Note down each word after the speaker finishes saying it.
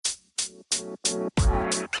Hey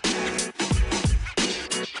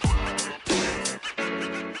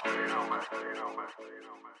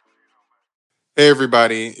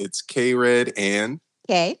everybody, it's K-Red and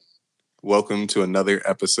Okay. welcome to another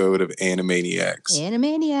episode of Animaniacs.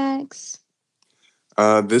 Animaniacs.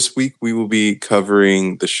 This week we will be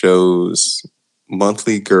covering the show's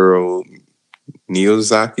monthly girl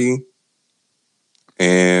Nozaki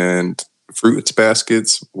and Fruits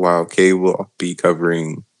Baskets, while Kay will be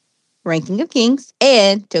covering Ranking of Kings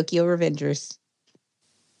and Tokyo Revengers.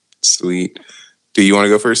 Sweet. Do you want to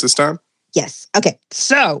go first this time? Yes. Okay.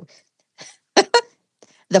 So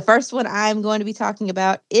the first one I'm going to be talking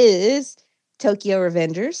about is Tokyo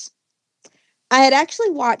Revengers. I had actually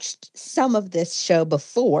watched some of this show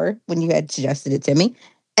before when you had suggested it to me.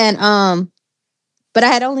 And but I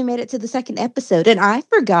had only made it to the second episode and I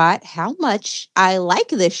forgot how much I like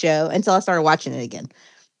this show until I started watching it again.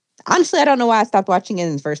 Honestly, I don't know why I stopped watching it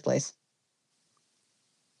in the first place.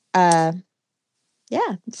 Yeah.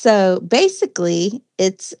 So basically,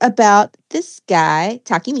 it's about this guy,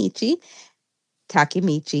 Takemichi.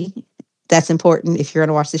 That's important if you're going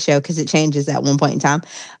to watch the show because it changes at one point in time.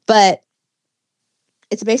 But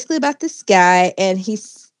it's basically about this guy, and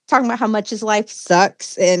he's talking about how much his life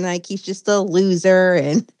sucks and like he's just a loser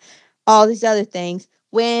and all these other things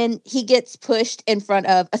when he gets pushed in front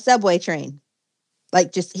of a subway train.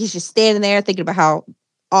 Like he's just standing there thinking about how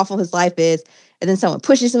awful his life is, and then someone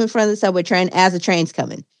pushes him in front of the subway train as the train's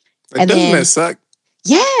coming. And doesn't that suck?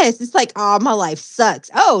 Yes, it's like, oh, my life sucks.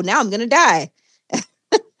 Oh, now I'm gonna die.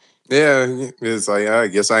 Yeah, it's like, I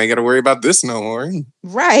guess I ain't got to worry about this no more.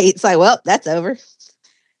 Right. It's like, well, that's over.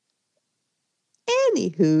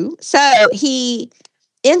 Anywho, so he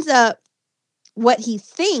ends up, what he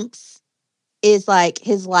thinks is like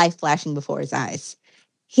his life flashing before his eyes.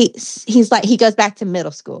 He's like, he goes back to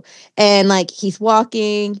middle school and like he's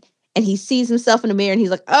walking and he sees himself in the mirror and he's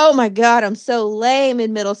like, oh my God, I'm so lame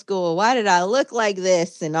in middle school. Why did I look like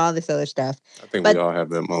this? And all this other stuff. I think we all have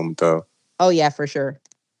that moment though. Oh yeah, for sure.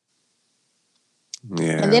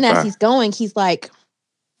 Yeah. And then as he's going, he's like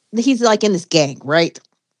in this gang, right?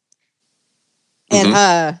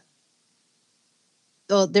 And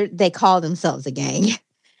well, they call themselves a gang.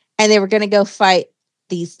 And they were going to go fight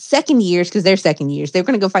these second years, because they're second years. They were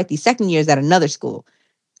going to go fight these second years at another school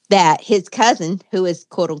that his cousin, who is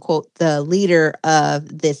quote unquote the leader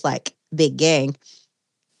of this like big gang,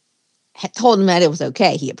 had told him that it was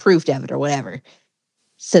okay. He approved of it or whatever.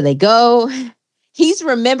 So they go. He's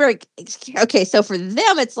remembering. Okay, so for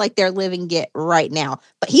them, it's like they're living it right now.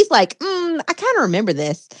 But he's like, I kind of remember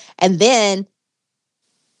this. And then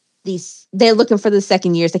they're looking for the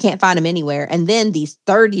second years. They can't find them anywhere. And then these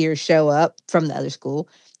third years show up from the other school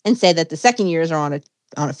and say that the second years are on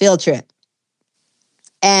a field trip.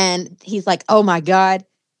 And he's like, oh my God,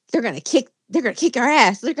 they're gonna kick our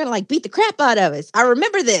ass. They're gonna like beat the crap out of us. I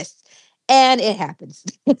remember this. And it happens.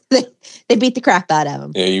 They beat the crap out of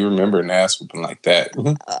him. Yeah, you remember an ass whooping like that.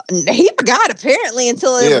 He forgot apparently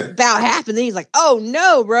until it was about happened. Then he's like, oh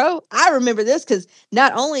no, bro. I remember this because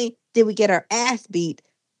not only did we get our ass beat,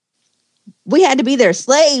 we had to be their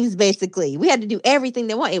slaves, basically. We had to do everything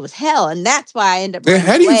they want. It was hell. And that's why I end up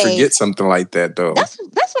how do you forget something like that, though? That's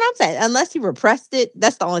what I'm saying. Unless you repressed it,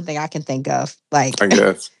 that's the only thing I can think of. Like, I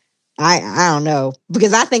guess. I don't know.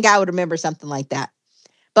 Because I think I would remember something like that.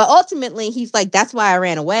 But ultimately, he's like, that's why I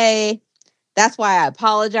ran away. That's why I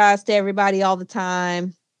apologize to everybody all the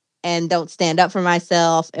time and don't stand up for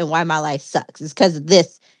myself and why my life sucks. It's because of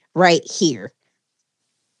this right here.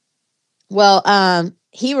 Well,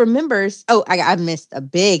 he remembers. Oh, I missed a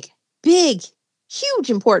big, huge,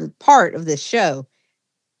 important part of this show.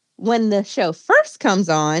 When the show first comes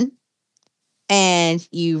on and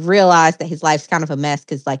you realize that his life's kind of a mess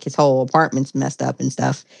because like his whole apartment's messed up and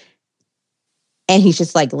stuff. And he's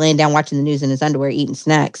just like laying down watching the news in his underwear, eating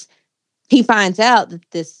snacks. He finds out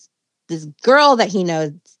that this girl that he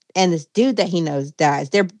knows and this dude that he knows dies.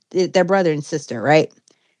 They're brother and sister, right?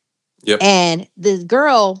 Yep. And this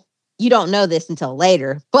girl, you don't know this until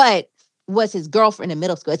later, but was his girlfriend in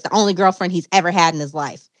middle school. It's the only girlfriend he's ever had in his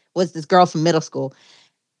life, was this girl from middle school.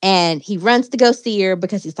 And he runs to go see her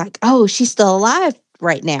because he's like, oh, she's still alive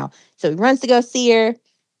right now. So he runs to go see her.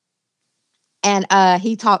 And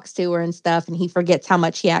he talks to her and stuff, and he forgets how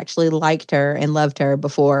much he actually liked her and loved her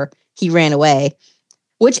before he ran away.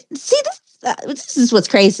 Which, see, this is what's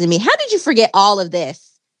crazy to me. How did you forget all of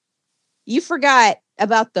this? You forgot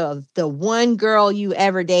about the one girl you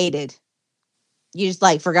ever dated. You just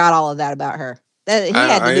like forgot all of that about her. He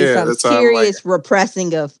had to do some serious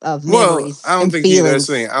repressing of memories. I don't and think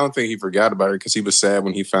feelings. I don't think he forgot about her because he was sad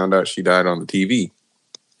when he found out she died on the TV.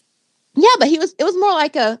 Yeah, but it was more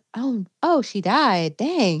like oh, she died.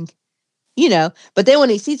 Dang. But then when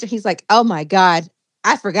he sees her, he's like, oh my God,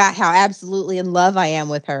 I forgot how absolutely in love I am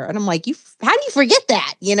with her. And I'm like, how do you forget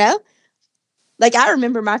that? Like, I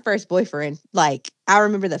remember my first boyfriend. Like, I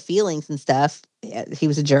remember the feelings and stuff. Yeah, he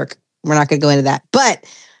was a jerk. We're not going to go into that. But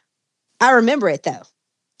I remember it, though.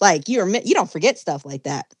 Like, you don't forget stuff like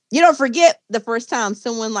that. You don't forget the first time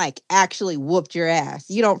someone, like, actually whooped your ass.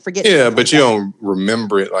 You don't forget Yeah, stuff like but you that. don't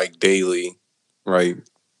remember it, like, daily, right?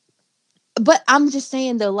 But I'm just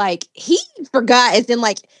saying, though, like, he forgot, as in,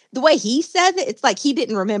 like, the way he says it, it's like he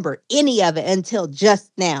didn't remember any of it until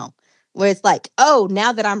just now. Where it's like, oh,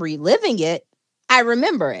 now that I'm reliving it, I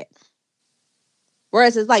remember it.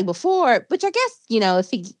 Whereas it's like before, which I guess,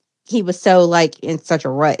 if he was so, like, in such a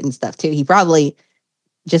rut and stuff too, he probably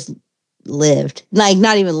just lived. Like,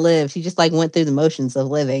 not even lived. He just, like, went through the motions of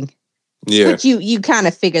living. Yeah. Which you kind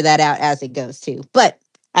of figure that out as it goes too. But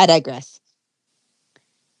I digress.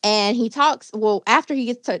 And he talks, well, after he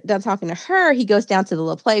gets done talking to her, he goes down to the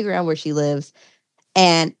little playground where she lives.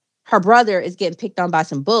 And her brother is getting picked on by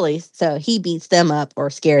some bullies. So he beats them up or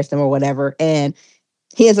scares them or whatever. And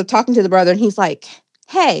he ends up talking to the brother and he's like,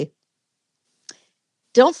 hey,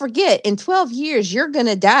 don't forget, in 12 years, you're going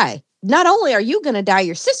to die. Not only are you going to die,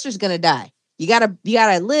 your sister's going to die. You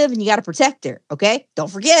gotta live and you gotta protect her. Okay. Don't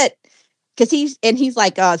forget. Cause he's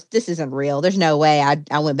like, oh, this isn't real. There's no way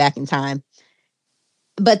I went back in time.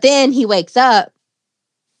 But then he wakes up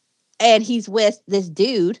and he's with this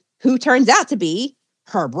dude who turns out to be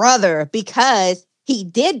her brother because he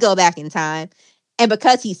did go back in time. And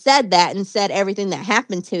because he said that and said everything that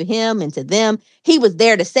happened to him and to them, he was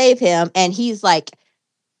there to save him. And he's like,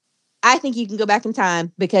 I think you can go back in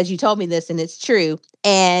time because you told me this and it's true.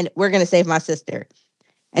 And we're going to save my sister.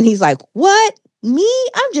 And he's like, what? Me?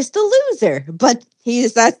 I'm just a loser. But he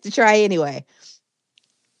decides to try anyway.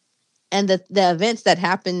 And the events that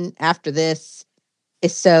happen after this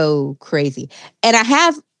is so crazy. And I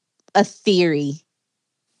have a theory,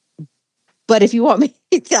 but if you want me,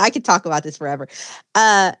 I could talk about this forever.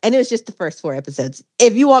 And it was just the first 4 episodes.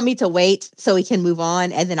 If you want me to wait so we can move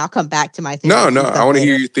on, and then I'll come back to my theories. No, I want to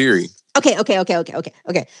hear your theory.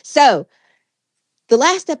 Okay. So the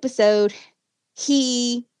last episode,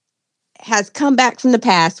 he has come back from the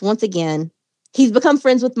past once again. He's become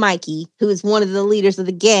friends with Mikey, who is one of the leaders of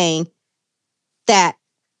the gang that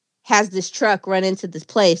has this truck run into this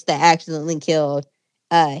place that accidentally killed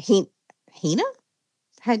Hina?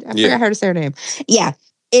 I forgot how to say her name. Yeah.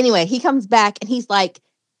 Anyway, he comes back and he's like,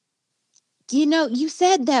 you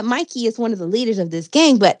said that Mikey is one of the leaders of this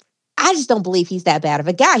gang, but I just don't believe he's that bad of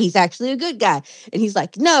a guy. He's actually a good guy. And he's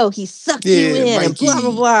like, no, he sucked you in Mikey. And blah,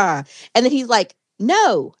 blah, blah. And then he's like,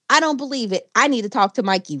 no, I don't believe it. I need to talk to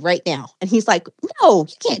Mikey right now. And he's like, no,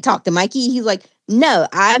 you can't talk to Mikey. He's like, no,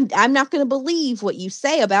 I'm not going to believe what you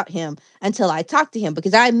say about him until I talk to him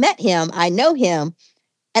because I met him. I know him.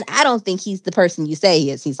 And I don't think he's the person you say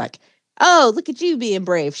he is. He's like, oh, look at you being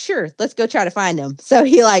brave. Sure, let's go try to find him. So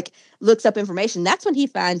he like looks up information. That's when he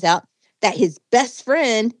finds out that his best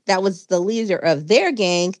friend, that was the leader of their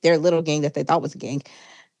gang, their little gang that they thought was a gang,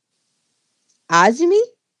 Azumi?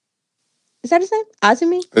 Is that his name?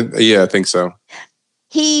 Azumi? Yeah, I think so.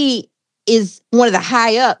 He is one of the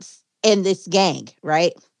high ups in this gang,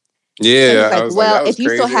 right? Yeah, so he's like, well, if you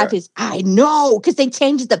still have his, I know, because they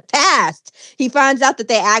changed the past. He finds out that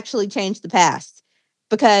they actually changed the past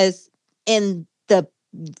because in the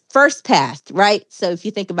first past, right? So if you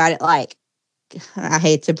think about it, like, I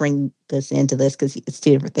hate to bring this into this because it's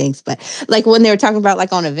 2 different things, but like when they were talking about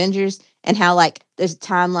like on Avengers and how like there's a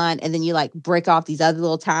timeline and then you like break off these other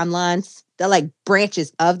little timelines, they're like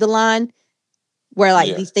branches of the line where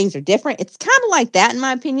like these things are different. It's kind of like that in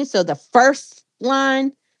my opinion. So the first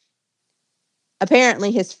line,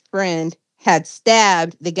 apparently his friend had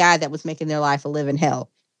stabbed the guy that was making their life a living hell.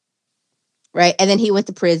 Right. And then he went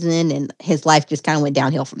to prison and his life just kind of went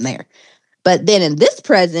downhill from there. But then in this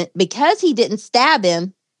present, because he didn't stab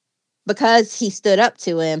him, because he stood up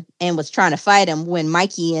to him and was trying to fight him when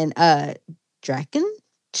Mikey and Draken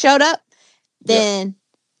showed up, then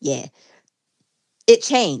it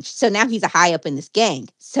changed. So now he's a high up in this gang.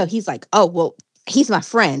 So he's like, oh, well, he's my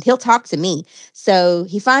friend. He'll talk to me. So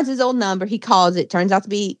he finds his old number. He calls it. Turns out to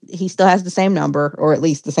be, he still has the same number or at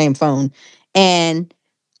least the same phone and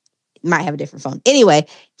might have a different phone. Anyway,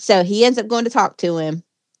 so he ends up going to talk to him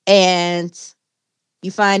and you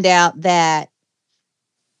find out that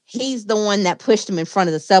he's the one that pushed him in front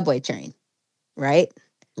of the subway train, right?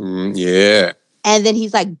 Yeah. And then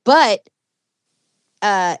he's like, but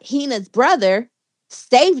Hina's brother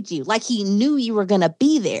saved you. Like he knew you were going to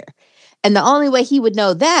be there. And the only way he would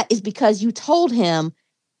know that is because you told him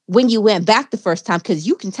when you went back the first time, because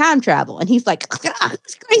you can time travel. And he's like, "Ah,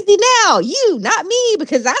 it's crazy now. You, not me,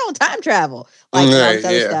 because I don't time travel." Like, and all Right,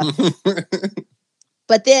 this other yeah. stuff.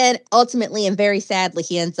 But then ultimately and very sadly,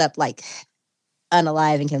 he ends up like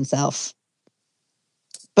unaliving himself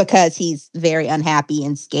because he's very unhappy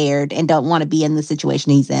and scared and don't want to be in the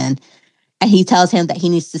situation he's in. And he tells him that he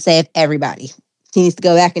needs to save everybody. He needs to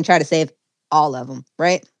go back and try to save all of them,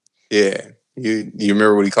 right? Yeah. You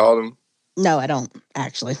remember what he called him? No, I don't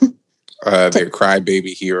actually. Their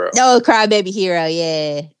crybaby hero. No, crybaby hero.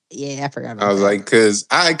 Yeah. Yeah, I forgot I about was that. like, because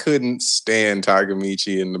I couldn't stand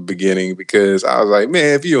Takamichi in the beginning because I was like,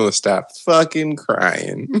 man, if you don't stop fucking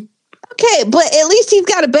crying. Okay, but at least he's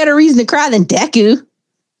got a better reason to cry than Deku.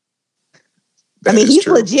 I mean, he's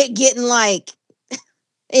true. legit getting like.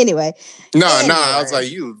 Anyway. No, I was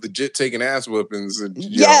like, you legit taking ass whoopings. And,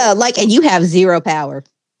 yeah, like, and you have zero power.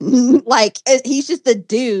 Like, he's just a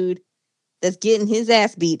dude that's getting his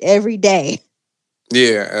ass beat every day.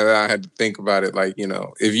 Yeah, and I had to think about it like,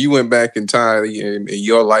 if you went back in time and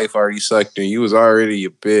your life already sucked and you was already a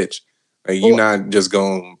bitch, like, you're not just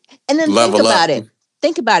going and then level think about up. it.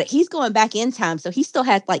 Think about it. He's going back in time, so he still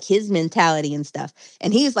has like his mentality and stuff.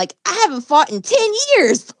 And he's like, I haven't fought in 10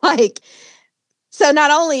 years. Like, so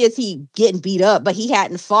not only is he getting beat up, but he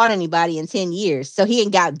hadn't fought anybody in 10 years. So he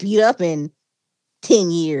ain't got beat up in 10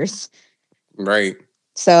 years. Right.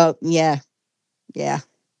 So, yeah. Yeah.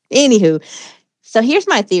 Anywho, so here's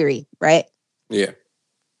my theory, right? Yeah.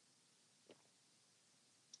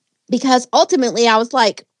 Because ultimately I was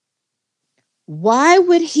like, why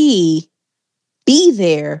would he be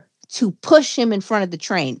there to push him in front of the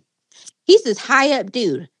train? He's this high up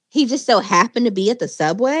dude. He just so happened to be at the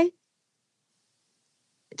subway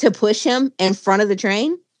to push him in front of the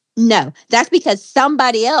train? No, that's because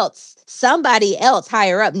somebody else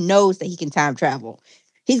higher up knows that he can time travel.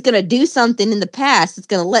 He's going to do something in the past that's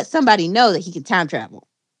going to let somebody know that he can time travel.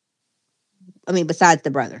 I mean, besides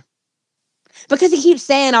the brother. Because he keeps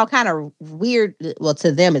saying all kind of weird, well,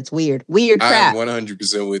 to them it's weird crap. I'm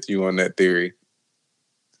 100% with you on that theory.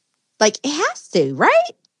 Like, it has to,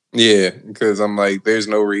 right? Yeah, because I'm like, there's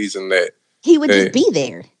no reason that he would just be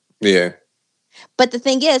there. Yeah. But the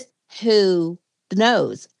thing is, who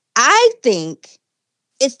knows? I think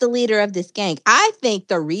it's the leader of this gang. I think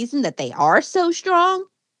the reason that they are so strong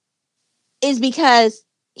is because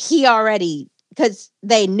because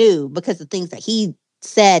they knew because of things that he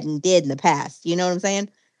said and did in the past. You know what I'm saying?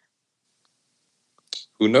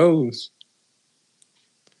 Who knows?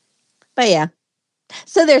 But yeah.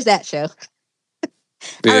 So there's that show.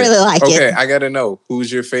 Yeah. I really like it. Okay, I gotta know,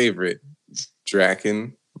 who's your favorite?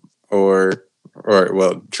 Draken or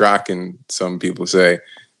well, Draken, some people say.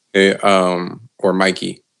 Or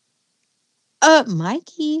Mikey.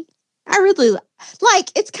 Mikey. I really like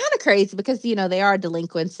it's kind of crazy because they are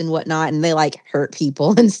delinquents and whatnot and they like hurt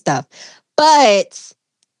people and stuff. But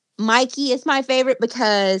Mikey is my favorite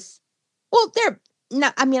because they're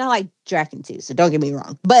not, I mean, I like Draken too, so don't get me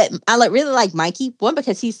wrong. But I really like Mikey, one,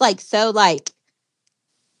 because he's like so like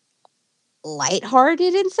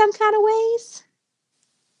lighthearted in some kind of ways.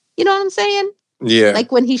 You know what I'm saying? Yeah.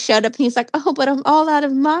 Like when he showed up and he's like, oh, but I'm all out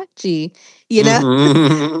of machi, you know?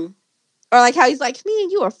 Mm-hmm. Or like how he's like, me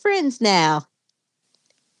and you are friends now.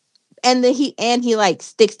 And then he like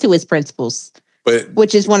sticks to his principles. But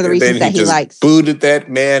which is one of the reasons that he likes. Booted that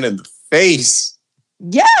man in the face.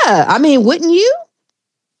 Yeah, I mean, wouldn't you?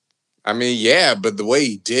 I mean, yeah, but the way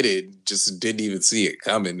he did it, just didn't even see it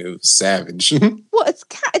coming. It was savage. Well,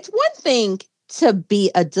 it's one thing to be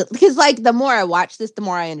because like the more I watch this, the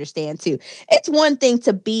more I understand too. It's one thing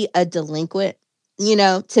to be a delinquent,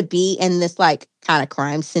 to be in this like kind of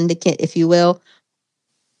crime syndicate, if you will.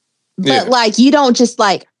 But like you don't just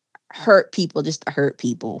like hurt people just to hurt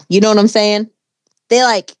people. You know what I'm saying? They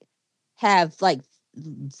like have like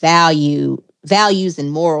values and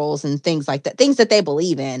morals and things like that, things that they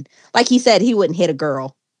believe in. Like he said, he wouldn't hit a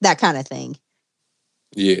girl, that kind of thing.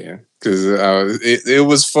 Yeah, because it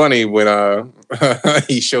was funny when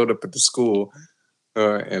he showed up at the school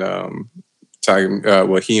and talking.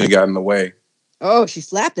 Hina got in the way. Oh, she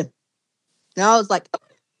slapped him. And I was like,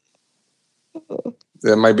 oh.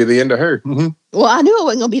 That might be the end of her. Mm-hmm. Well, I knew it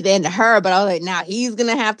wasn't going to be the end of her, but I was like, now he's going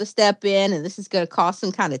to have to step in, and this is going to cause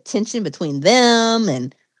some kind of tension between them,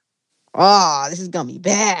 and this is going to be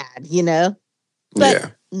bad, But yeah.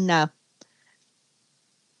 No.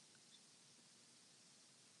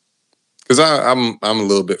 Because I'm a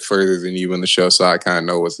little bit further than you in the show, so I kind of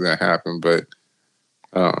know what's going to happen. But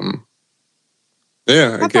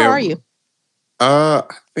yeah. How far are you? I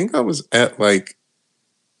think I was at like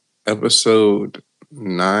episode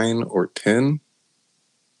 9 or 10.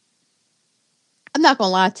 I'm not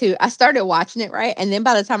gonna lie too. I started watching it, right? And then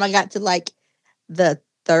by the time I got to like the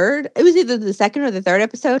third, it was either the second or the third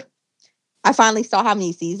episode, I finally saw how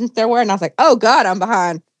many seasons there were, and I was like, oh God, I'm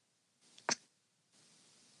behind.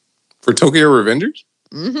 For Tokyo Revengers?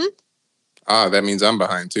 Mm-hmm. That means I'm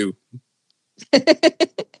behind too.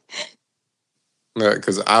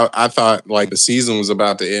 Because I thought like the season was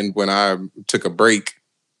about to end when I took a break.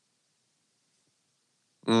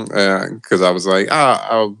 Because I was like,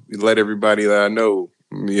 I'll let everybody that I know,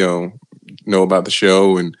 know about the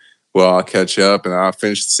show, and I'll catch up and I'll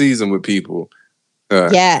finish the season with people.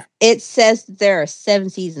 Yeah, it says there are 7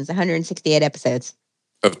 seasons, 168 episodes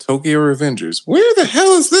of Tokyo Revengers. Where the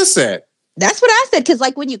hell is this at? That's what I said. Because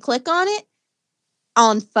like when you click on it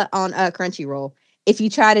on Crunchyroll, if you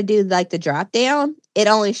try to do like the drop down, it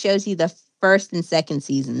only shows you the first and second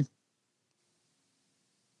season.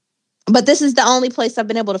 But this is the only place I've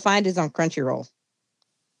been able to find is on Crunchyroll.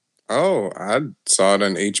 Oh, I saw it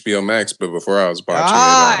on HBO Max, but before I was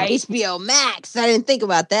watching it. HBO Max. I didn't think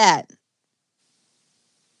about that.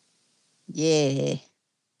 Yeah.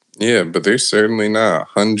 Yeah, but there's certainly not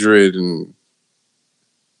 100 and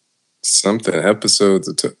something episodes.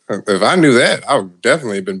 If I knew that, I would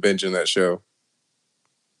definitely have been binging that show.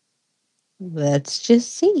 Let's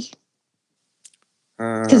just see.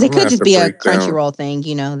 Because it could just be a Crunchyroll thing,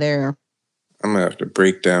 there. I'm going to have to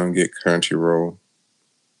break down, get Crunchyroll.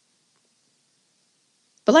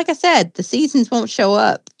 But like I said, the seasons won't show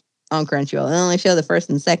up on Crunchyroll. They only show the first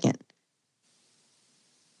and second.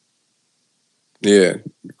 Yeah.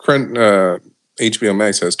 HBO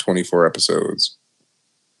Max has 24 episodes.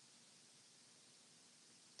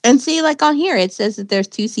 And see, like on here, it says that there's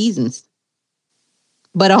 2 seasons.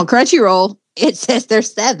 But on Crunchyroll, it says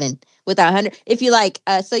there's 7 with 100. If you like,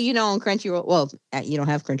 on Crunchyroll, well, you don't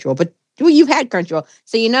have Crunchyroll, but you've had Crunchyroll.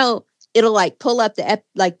 So, it'll like pull up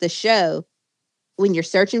the show when you're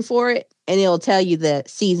searching for it, and it'll tell you the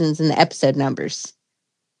seasons and the episode numbers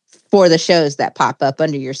for the shows that pop up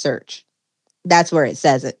under your search. That's where it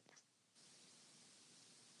says it.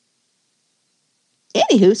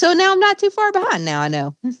 Anywho, so now I'm not too far behind now, I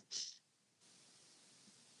know.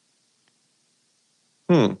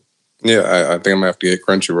 Yeah, I think I'm gonna have to get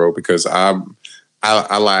Crunchyroll because I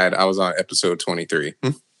lied. I was on episode 23,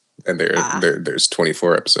 and there's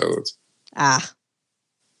 24 episodes.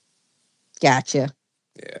 Gotcha.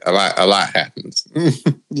 Yeah, a lot happens.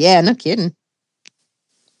 Yeah, no kidding.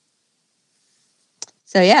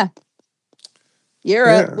 So yeah, you're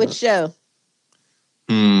up. Which show?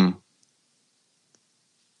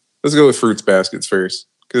 Let's go with Fruits Baskets first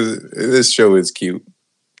because this show is cute.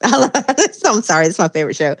 I'm sorry, it's my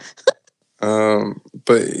favorite show.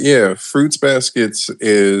 But yeah, Fruits Baskets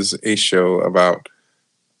is a show about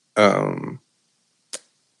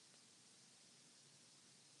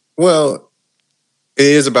it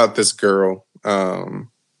is about this girl.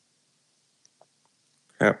 I'm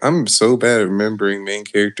so bad at remembering main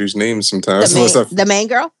characters' names sometimes. The main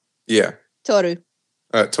girl? Yeah. Toru.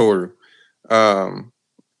 Toru.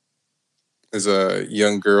 Is a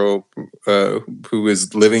young girl who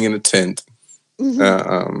is living in a tent,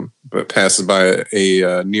 but passes by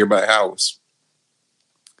a nearby house.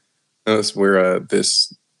 That's where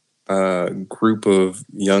this group of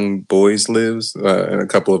young boys lives, and a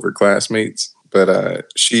couple of her classmates.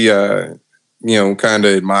 But she, kind of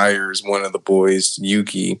admires one of the boys,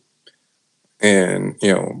 Yuki, and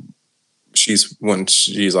when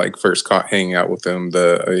she's like first caught hanging out with him,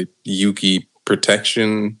 the Yuki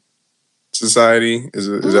Protection Society is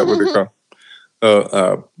that what they're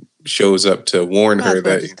called? Shows up to warn her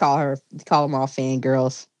that just call them all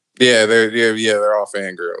fangirls. Yeah, they're all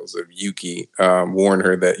fangirls of Yuki. Warn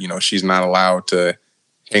her that she's not allowed to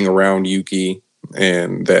hang around Yuki,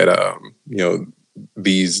 and that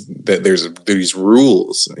there's these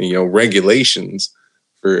rules, regulations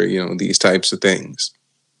for these types of things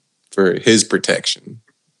for his protection.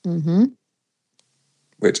 Mm-hmm.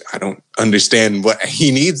 Which I don't understand what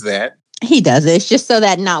he needs that. He does it. It's just so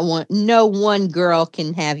that no one girl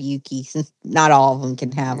can have Yuki, since not all of them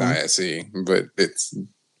can have him. I see, but it's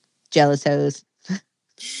jealous hoes.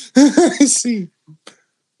 I see.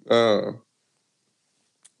 But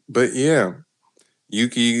yeah,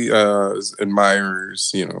 Yuki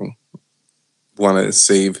admirers, want to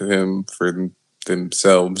save him for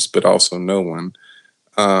themselves, but also no one.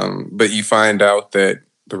 But you find out that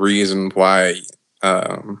the reason why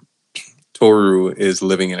Toru is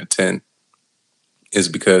living in a tent is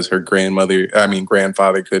because her grandfather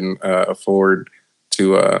couldn't afford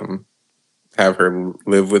to have her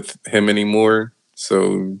live with him anymore.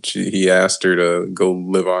 So he asked her to go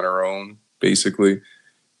live on her own, basically,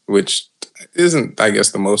 which isn't, I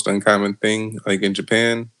guess, the most uncommon thing like in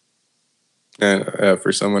Japan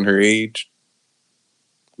for someone her age.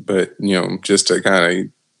 But just to kind of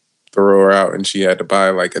throw her out, and she had to buy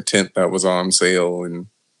like a tent that was on sale, and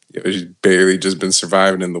she's barely just been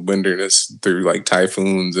surviving in the wilderness through like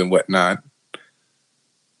typhoons and whatnot.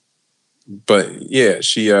 But yeah,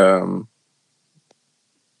 she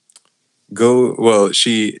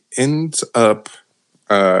ends up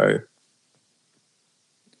how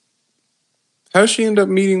does she end up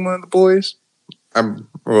meeting one of the boys?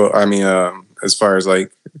 As far as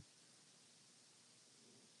like,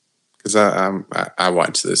 because I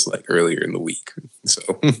watched this like earlier in the week, so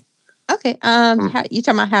Okay. You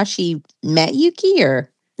talking about how she met Yuki, or?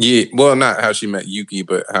 Yeah, well, not how she met Yuki,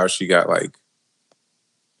 but how she got like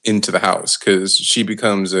into the house, because she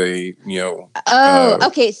becomes a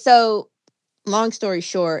Okay. So, long story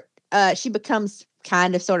short, she becomes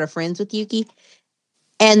kind of sort of friends with Yuki,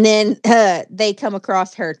 and then they come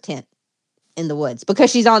across her tent in the woods because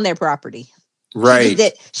she's on their property. Right.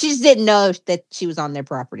 She just didn't know that she was on their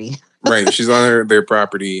property. Right. She's on their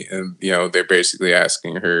property, and they're basically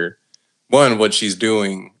asking her, one, what she's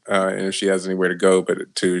doing, and if she has anywhere to go,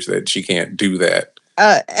 but two, that she can't do that.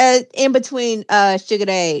 In between,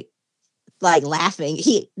 Shugure like laughing,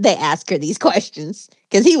 they ask her these questions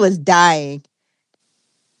because he was dying.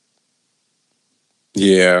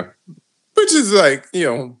 Yeah, which is like,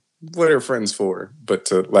 what are friends for? But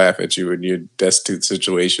to laugh at you in your destitute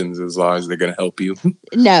situations, as long as they're going to help you.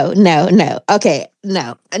 No. Okay,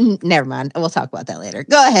 no, never mind. We'll talk about that later.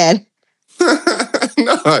 Go ahead.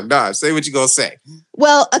 No, say what you gonna say.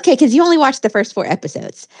 Well, okay, because you only watched the first 4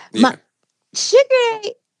 episodes. Yeah.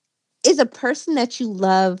 Shugure is a person that you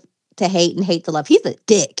love to hate and hate to love. He's a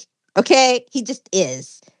dick. Okay, he just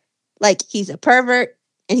is. Like, he's a pervert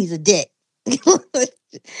and he's a dick.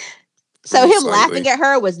 So him laughing at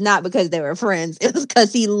her was not because they were friends. It was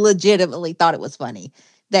because he legitimately thought it was funny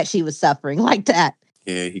that she was suffering like that.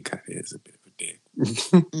 Yeah, he kind of is a bit of a dick.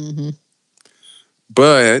 Mm-hmm.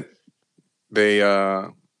 But they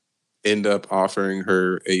end up offering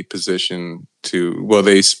her a position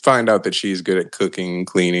they find out that she's good at cooking,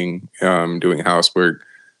 cleaning, doing housework.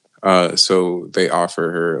 So they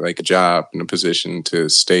offer her like a job and a position to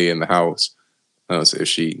stay in the house. So if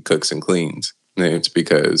she cooks and cleans, and it's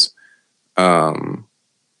because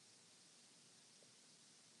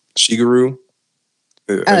Shigure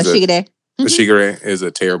Shigure. Shigure is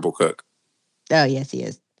a terrible cook. Oh, yes, he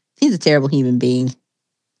is. He's a terrible human being.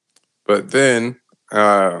 But then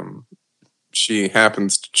she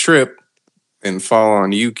happens to trip and fall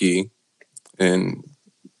on Yuki, and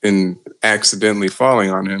in accidentally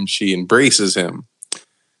falling on him, she embraces him.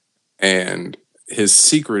 And his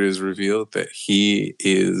secret is revealed that he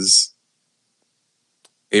is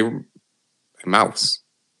a mouse.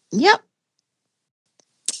 Yep.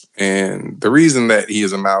 And the reason that he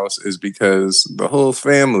is a mouse is because the whole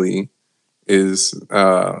family is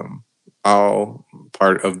all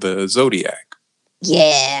part of the zodiac.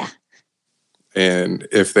 Yeah. And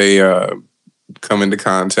if they come into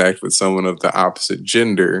contact with someone of the opposite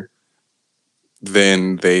gender,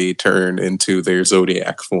 then they turn into their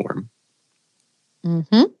zodiac form.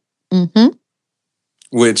 Mm-hmm. Mm-hmm.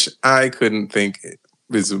 Which I couldn't think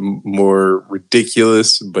is a more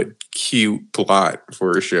ridiculous but cute plot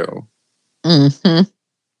for a show. Mm-hmm.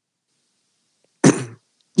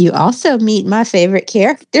 You also meet my favorite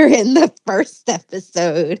character in the first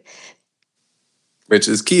episode, which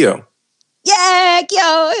is Kyo. Yeah, Kyo.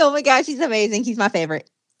 Oh my gosh, he's amazing. He's my favorite.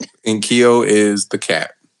 And Kyo is the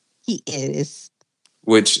cat. He is.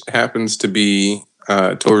 Which happens to be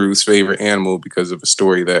Toru's favorite animal because of a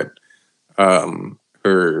story that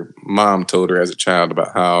her mom told her as a child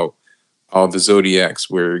about how all the zodiacs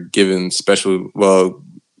were given special,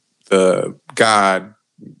 the god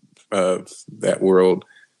of that world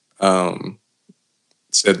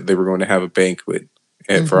said that they were going to have a banquet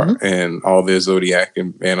and all the zodiac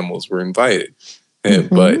animals were invited.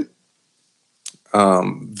 But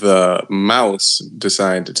the mouse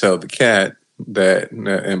decided to tell the cat that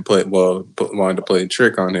wanted to play a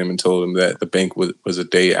trick on him and told him that the banquet was a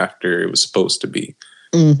day after it was supposed to be.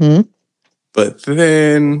 Mm-hmm. But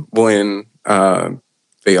then when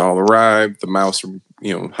they all arrive, the mouse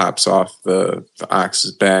hops off the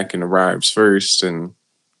ox's back and arrives first, and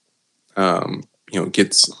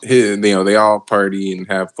gets his. They all party and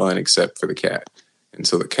have fun except for the cat, and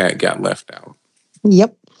so the cat got left out.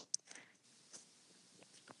 Yep.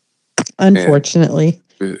 Unfortunately.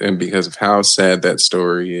 And because of how sad that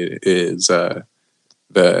story is,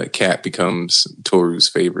 the cat becomes Toru's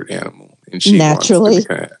favorite animal, and she naturally wants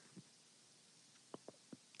to be cat.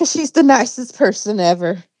 She's the nicest person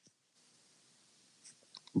ever.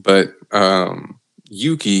 But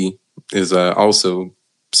Yuki is also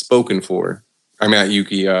spoken for. I mean, not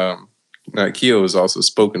Yuki. Not Kyo is also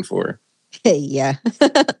spoken for Yeah.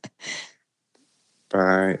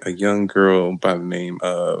 by a young girl by the name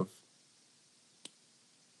of.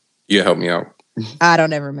 You help me out. I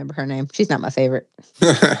don't ever remember her name. She's not my favorite.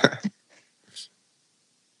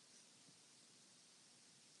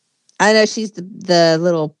 I know she's the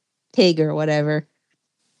little pig or whatever.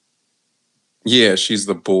 Yeah, she's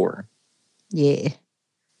the boar. Yeah.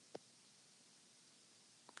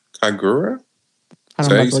 Kagura? I Is don't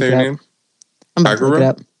that how about you to look say it her up. name? I'm about to look it Kagura?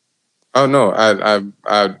 up. Oh no,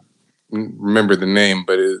 I remember the name,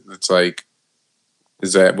 but it's like,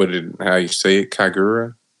 is that how you say it?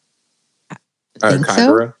 Kagura? Think so?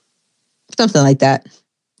 Kagura? Something like that.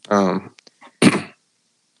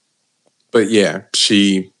 But yeah,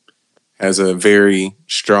 she has a very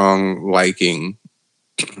strong liking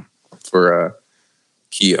for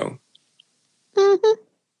Kyo. Mm-hmm.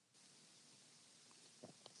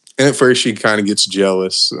 And at first, she kind of gets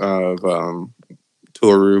jealous of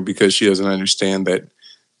Toru because she doesn't understand that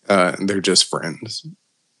they're just friends.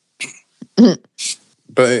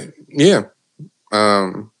 But yeah,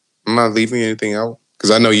 I'm not leaving anything out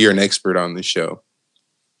because I know you're an expert on this show.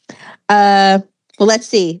 Well, let's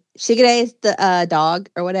see. Shigure is the dog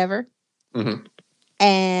or whatever. Mm-hmm.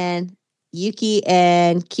 And Yuki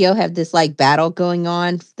and Kyo have this like battle going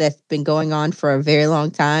on that's been going on for a very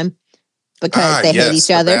long time because they hate each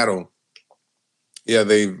The other. battle. Yeah,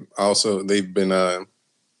 they've been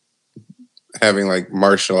having like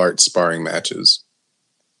martial arts sparring matches.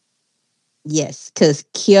 Yes, because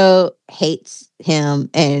Kyo hates him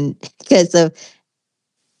and because of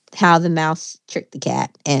how the mouse tricked the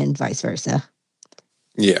cat and vice versa.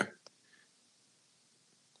 Yeah.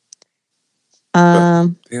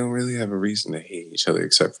 But they don't really have a reason to hate each other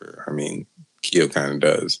except for, I mean, Kyo kind of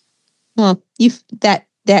does. Well, that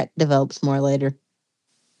develops more later.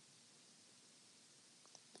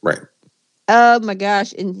 Right. Oh my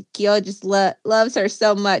gosh. And Kyo just loves her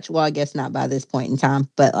so much. Well, I guess not by this point in time,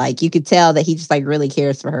 but like you could tell that he just like really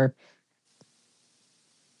cares for her.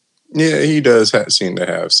 Yeah, he does seem to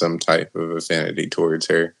have some type of affinity towards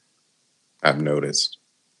her. I've noticed.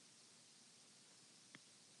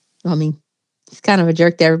 I mean, he's kind of a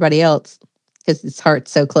jerk to everybody else because his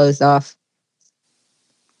heart's so closed off.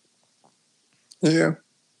 Yeah.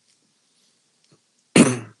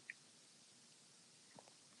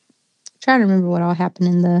 Trying to remember what all happened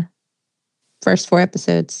in the first 4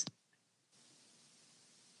 episodes.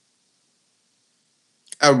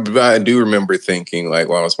 I do remember thinking, like,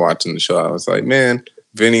 while I was watching the show, I was like, man,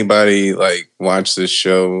 if anybody like watched this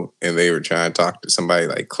show and they were trying to talk to somebody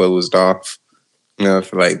like closed off, you know,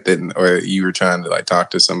 if like didn't, or you were trying to like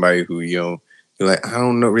talk to somebody who, you know, you're like, I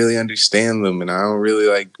don't know, really understand them and I don't really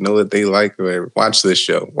like know what they like or whatever. Watch this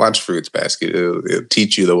show. Watch Fruits Basket. It'll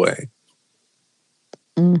teach you the way.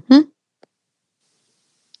 Mm-hmm.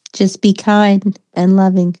 Just be kind and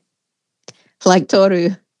loving. Like Toru.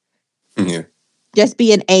 Yeah. Just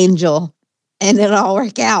be an angel and it'll all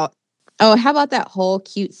work out. Oh, how about that whole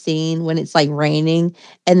cute scene when it's like raining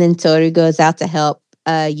and then Toru goes out to help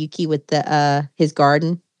Yuki with the his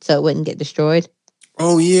garden so it wouldn't get destroyed?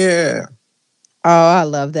 Oh yeah. Oh, I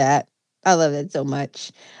love that. I love that so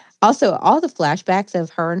much. Also, all the flashbacks of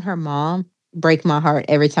her and her mom break my heart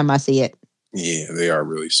every time I see it. Yeah, they are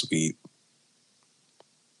really sweet.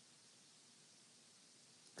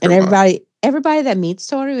 And everybody that meets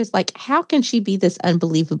Toru is like, how can she be this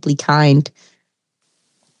unbelievably kind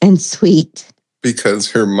and sweet? Because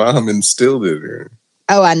her mom instilled it in her.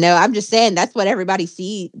 Oh, I know. I'm just saying that's what everybody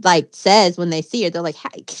says when they see her. They're like,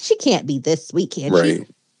 she can't be this sweet, can she?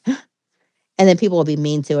 And then people will be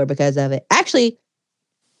mean to her because of it. Actually,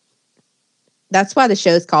 that's why the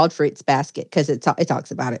show's called Fruits Basket, because it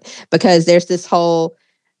talks about it. Because there's this whole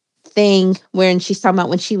thing when she's talking about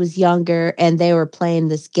when she was younger and they were playing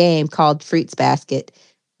this game called Fruits Basket,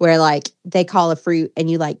 where like they call a fruit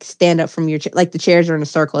and you like stand up from your like the chairs are in a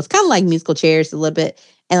circle. It's kind of like musical chairs a little bit,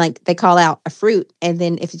 and like they call out a fruit, and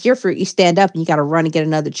then if it's your fruit, you stand up and you got to run and get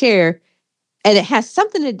another chair, and it has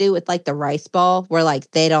something to do with like the rice ball, where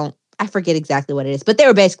like they don't. I forget exactly what it is, but they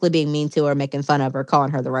were basically being mean to her, making fun of her, calling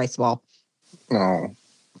her the rice ball. Oh,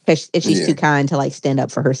 because she's too kind to like stand up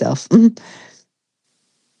for herself.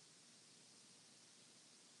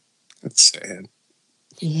 That's sad.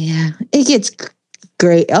 Yeah, it gets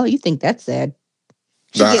great. Oh, you think that's sad?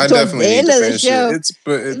 She I get towards definitely the need end to of the finish show. it.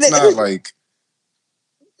 It's not like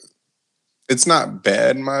it's not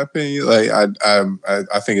bad in my opinion. Like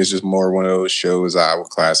I think it's just more one of those shows I would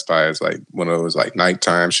classify as like one of those like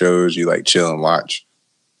nighttime shows you like chill and watch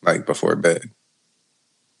like before bed.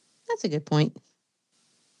 That's a good point.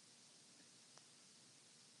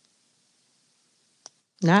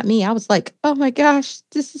 Not me. I was like, oh my gosh,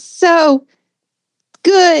 this is so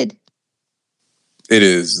good. It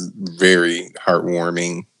is very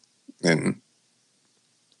heartwarming, and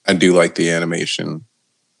I do like the animation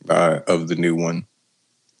of the new one.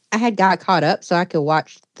 I had got caught up so I could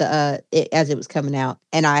watch the it as it was coming out,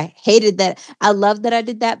 and I hated that. I loved that I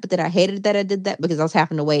did that, but then I hated that I did that because I was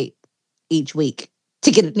having to wait each week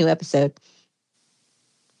to get a new episode.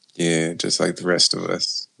 Yeah, just like the rest of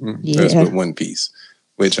us. That's Yeah. with One Piece,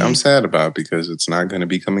 which I'm Yeah. sad about because it's not going to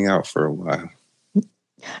be coming out for a while.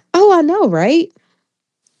 Oh, I know, right?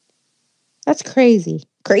 That's crazy.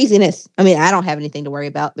 Craziness. I mean, I don't have anything to worry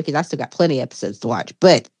about because I still got plenty of episodes to watch,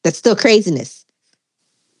 but that's still craziness.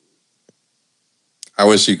 I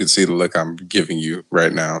wish you could see the look I'm giving you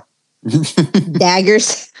right now.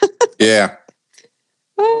 Daggers. Yeah.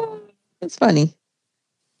 Oh, it's funny.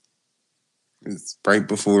 It's right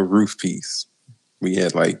before Roof Piece. We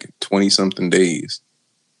had like 20 something days.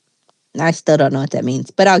 I still don't know what that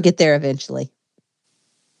means, but I'll get there eventually.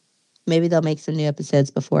 Maybe they'll make some new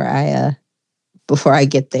episodes before I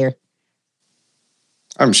get there.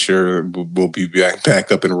 I'm sure we'll be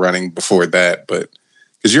back up and running before that, but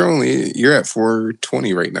because you're at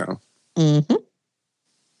 420 right now. Mm-hmm.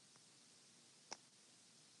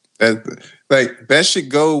 That should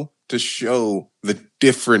go to show the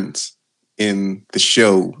difference in the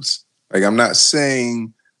shows. Like, I'm not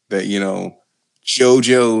saying that,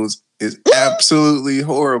 JoJo's is absolutely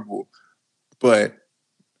horrible, but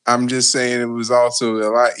I'm just saying it was also a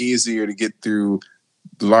lot easier to get through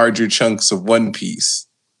larger chunks of One Piece.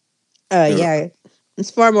 Yeah.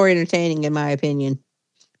 It's far more entertaining in my opinion.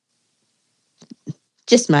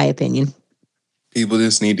 Just my opinion. People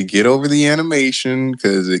just need to get over the animation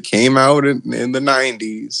because it came out in the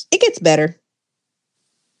 90s. It gets better.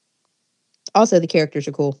 Also, the characters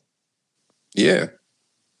are cool. Yeah.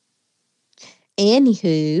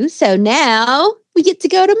 Anywho, so now we get to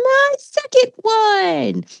go to my second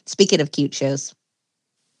one. Speaking of cute shows.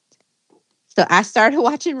 So I started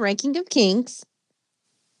watching Ranking of Kings.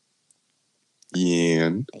 Yeah.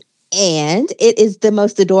 And it is the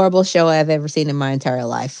most adorable show I've ever seen in my entire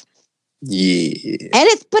life. Yeah. And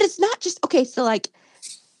it's not just okay, so like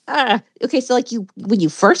you when you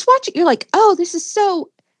first watch it, you're like, oh, this is so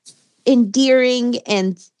endearing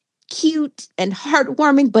and cute and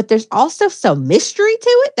heartwarming, but there's also some mystery to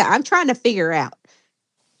it that I'm trying to figure out.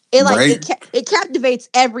 It like right? it captivates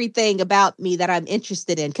everything about me that I'm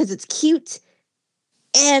interested in because it's cute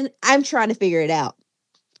and I'm trying to figure it out.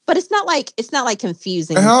 But it's not like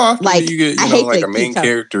confusing. How often like, do you get, I hate like to a main keep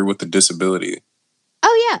character with a disability?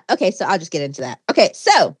 Oh yeah. Okay, so I'll just get into that. Okay,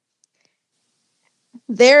 so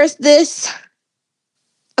there's this.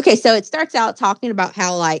 Okay, so it starts out talking about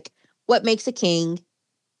how like what makes a king,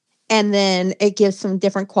 and then it gives some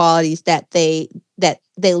different qualities that they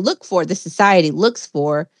look for, the society looks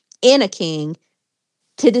for in a king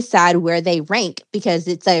to decide where they rank because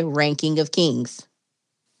it's a ranking of kings.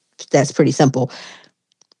 That's pretty simple.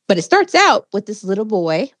 But it starts out with this little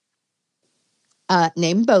boy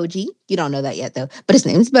named Boji. You don't know that yet though, but his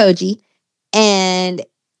name's Boji, and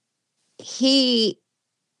he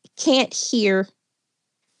can't hear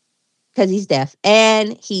because he's deaf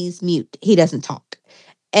and he's mute. He doesn't talk.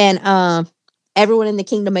 And everyone in the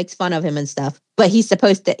kingdom makes fun of him and stuff, but he's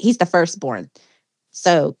the firstborn.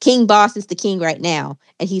 So King Boss is the king right now,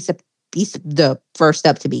 and he's the first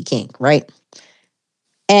up to be king, right?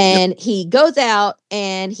 And he goes out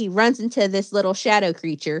and he runs into this little shadow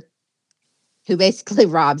creature who basically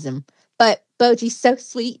robs him. But Boji's so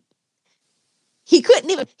sweet. He couldn't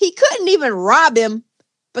even rob him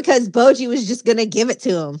because Boji was just gonna give it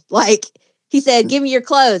to him. Like he said, "Give me your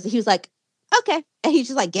clothes." He was like, "Okay," and he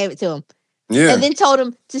just like gave it to him. Yeah. And then told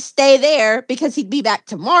him to stay there because he'd be back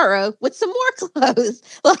tomorrow with some more clothes.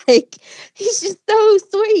 Like he's just so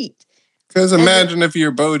sweet. Because imagine if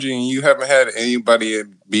you're Boji and you haven't had anybody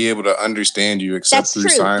be able to understand you except through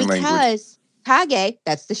sign language. Because Kage,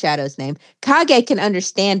 that's the shadow's name, Kage can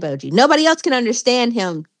understand Boji. Nobody else can understand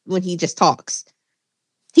him when he just talks.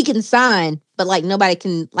 He can sign, but like nobody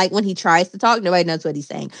can, like when he tries to talk, nobody knows what he's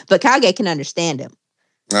saying. But Kage can understand him.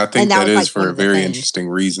 I think that is for a very interesting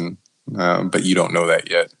reason, but you don't know that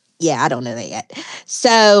yet. Yeah, I don't know that yet.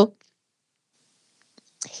 So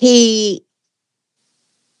he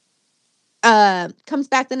comes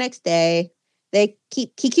back the next day. He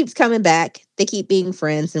keeps coming back. They keep being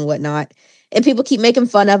friends and whatnot. And people keep making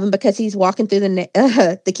fun of him because he's walking through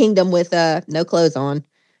the kingdom with no clothes on,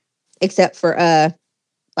 except for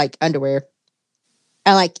like underwear.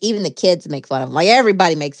 And like even the kids make fun of him. Like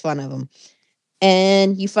everybody makes fun of him.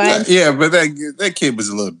 And you find Yeah, but that kid was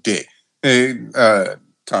a little dick. Hey,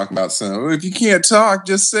 talking about something. If you can't talk,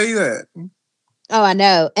 just say that. oh, I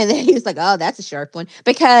know. And then he was like, oh, that's a sharp one.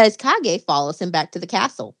 Because Kage follows him back to the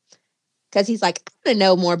castle. Because he's like, I want to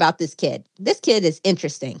know more about this kid. This kid is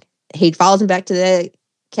interesting. He follows him back to the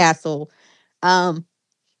castle. You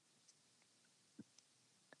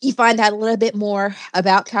find out a little bit more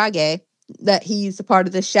about Kage, that he's a part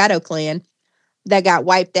of the Shadow Clan that got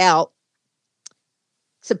wiped out,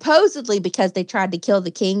 supposedly because they tried to kill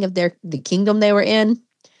the king of the kingdom they were in.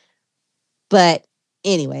 But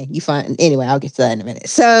anyway, I'll get to that in a minute.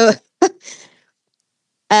 So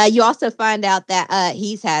you also find out that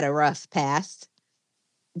he's had a rough past.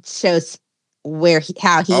 It shows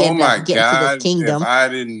how he Oh ended my up getting to this god! If kingdom. I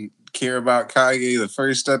didn't care about Kage the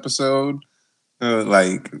first episode,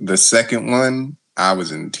 like the second one, I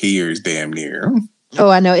was in tears damn near. Oh,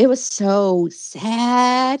 I know. It was so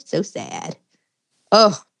sad. So sad.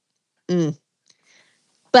 Oh. Mm.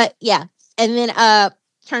 But yeah. And then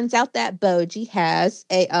turns out that Boji has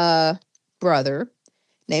a brother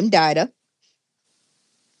named Dida,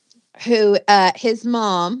 who his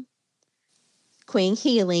mom, Queen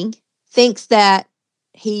Healing, thinks that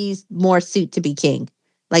he's more suit to be king.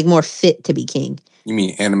 Like more fit to be king. You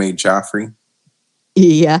mean anime Joffrey?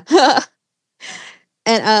 Yeah.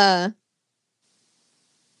 And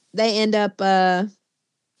they end up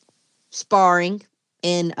sparring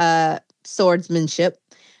in swordsmanship,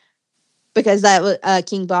 because that was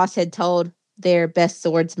King Boss had told their best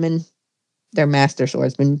swordsman, their master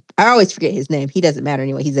swordsman. I always forget his name. He doesn't matter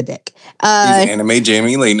anyway. He's a dick. He's anime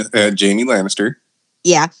Jamie Lannister.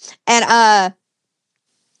 Yeah. And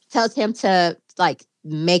tells him to like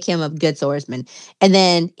make him a good swordsman. And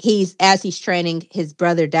then as he's training, his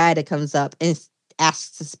brother Dida comes up and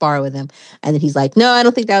asks to spar with him. And then he's like, no, I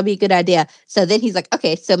don't think that would be a good idea. So then he's like,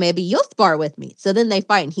 okay, so maybe you'll spar with me. So then they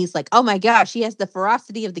fight, and he's like, oh my gosh, he has the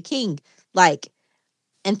ferocity of the king. Like,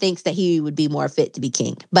 and thinks that he would be more fit to be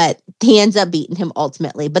king. But he ends up beating him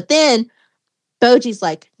ultimately. But then Boji's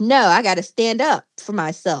like, no, I got to stand up for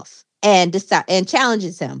myself, and decide and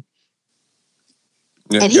challenges him.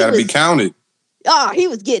 Yeah, And gotta be counted. Oh, he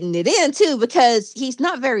was getting it in too, because he's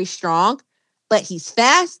not very strong, but he's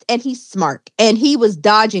fast and he's smart. And he was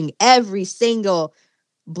dodging every single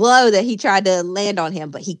blow that he tried to land on him,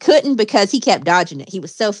 but he couldn't because he kept dodging it. He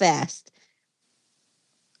was so fast.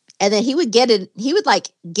 And then he would get it. He would like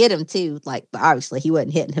get him too. Like, but obviously he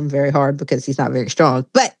wasn't hitting him very hard because he's not very strong.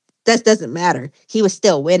 But that doesn't matter. He was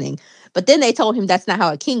still winning. But then they told him that's not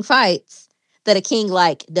how a king fights. That a king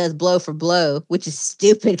like does blow for blow, which is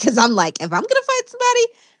stupid. Because I'm like, if I'm gonna fight somebody,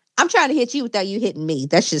 I'm trying to hit you without you hitting me.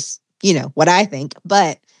 That's just what I think.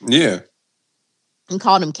 But yeah, and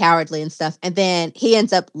called him cowardly and stuff. And then he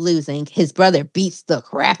ends up losing. His brother beats the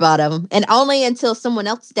crap out of him, and only until someone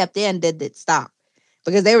else stepped in did it stop,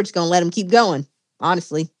 because they were just gonna let him keep going.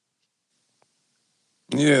 Honestly.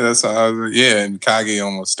 Yeah, that's how. Yeah, and Kage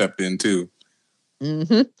almost stepped in too.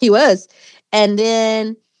 Mm-hmm. He was, and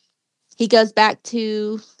then he goes back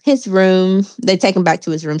to his room. They take him back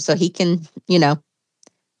to his room so he can,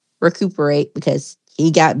 recuperate, because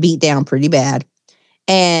he got beat down pretty bad.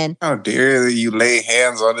 And how dare you lay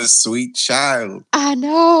hands on this sweet child? I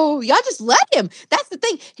know, y'all just let him. That's the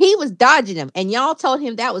thing. He was dodging him, and y'all told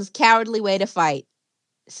him that was a cowardly way to fight.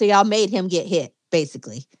 So y'all made him get hit,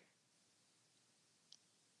 basically.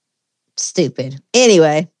 Stupid.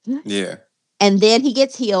 Anyway. Yeah. And then he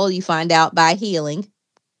gets healed, you find out, by healing.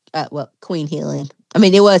 Queen Healing. I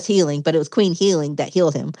mean, it was healing, but it was Queen Healing that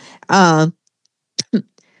healed him. And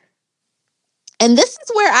this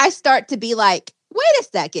is where I start to be like, wait a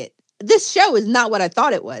second. This show is not what I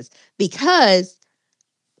thought it was. Because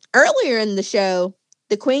earlier in the show,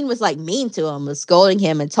 the queen was like mean to him, was scolding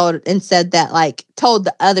him, and said that, like, told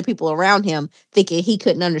the other people around him, thinking he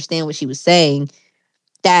couldn't understand what she was saying,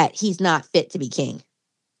 that he's not fit to be king.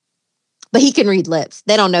 But he can read lips.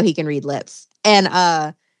 They don't know he can read lips. And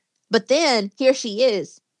but then here she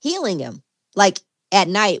is healing him, like at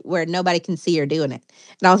night where nobody can see her doing it.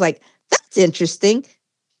 And I was like, that's interesting.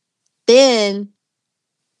 Then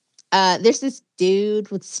there's this dude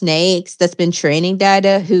with snakes that's been training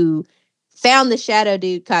Dida, who found the shadow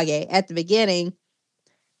dude Kage at the beginning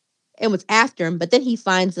and was after him, but then he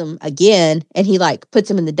finds him again, and he like puts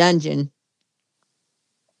him in the dungeon.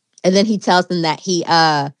 And then he tells them that he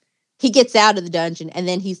gets out of the dungeon, and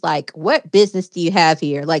then he's like, what business do you have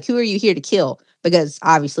here? Like, who are you here to kill? Because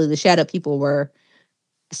obviously the shadow people were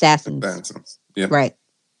assassins. Yep. Right.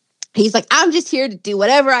 He's like, I'm just here to do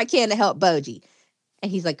whatever I can to help Boji.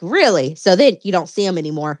 And he's like, really? So then you don't see him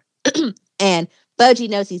anymore. And Boji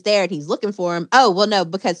knows he's there, and he's looking for him. Oh, well, no,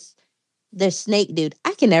 because The snake dude,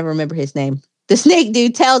 I can never remember his name. The snake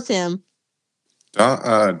dude tells him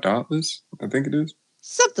Dauntless, I think it is.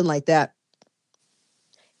 something like that.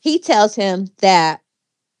 He tells him that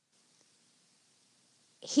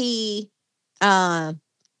he that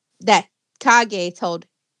Kage told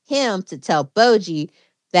him to tell Boji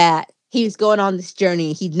that he was going on this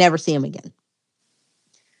journey, he'd never see him again.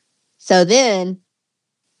 So then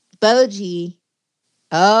Boji,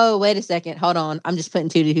 oh, wait a second, hold on, I'm just putting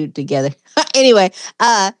two to two together. Anyway,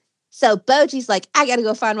 so Boji's like, I gotta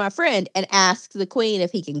go find my friend, and asks the queen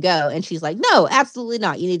if he can go, and she's like, no, absolutely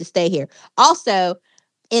not, you need to stay here. Also,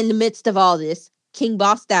 in the midst of all this, King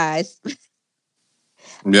Boss dies.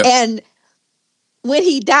 Yep. And when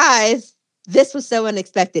he dies, this was so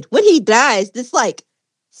unexpected. When he dies, this like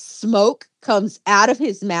smoke comes out of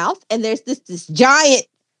his mouth, and there's this giant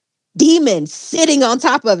demon sitting on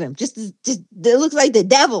top of him. Just it looks like the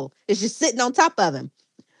devil is just sitting on top of him.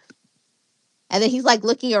 And then he's like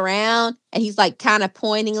looking around, and he's like kind of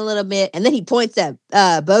pointing a little bit, and then he points at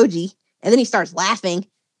Boji, and then he starts laughing,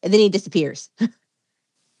 and then he disappears.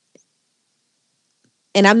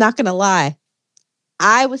 And I'm not gonna lie,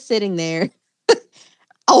 I was sitting there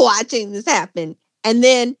watching this happen, and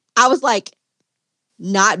then I was like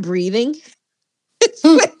not breathing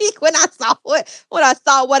when I saw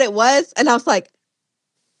what it was, and I was like,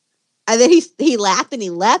 and then he laughed and he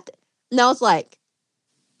left, and I was like,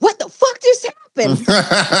 what the fuck just happened?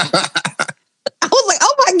 I was like,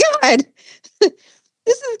 oh my god,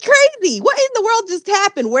 this is crazy. What in the world just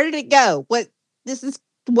happened? Where did it go? What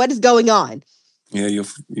is going on? Yeah,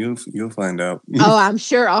 you'll find out. Oh, I'm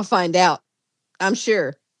sure I'll find out. I'm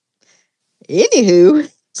sure.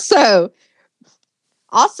 Anywho, so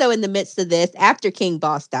also in the midst of this, after King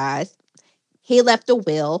Boss dies, he left a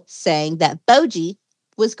will saying that Boji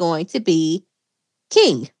was going to be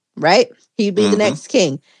king, right? He'd be the next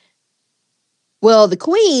king. Well, the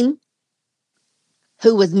queen,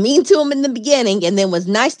 who was mean to him in the beginning and then was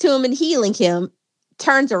nice to him and healing him,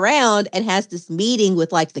 turns around and has this meeting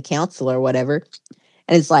with like the council or whatever.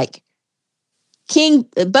 And it's like, King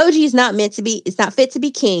Boji is not meant to be, it's not fit to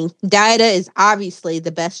be king. Daida is obviously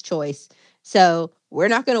the best choice. So we're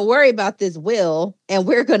not going to worry about this will, and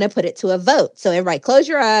we're going to put it to a vote. So everybody close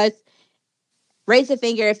your eyes, raise a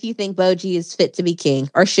finger if you think Boji is fit to be king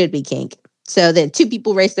or should be king. So then two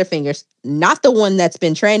people raise their fingers, not the one that's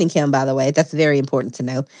been training him, by the way. That's very important to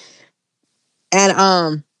know.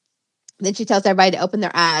 And then she tells everybody to open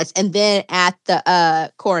their eyes. And then at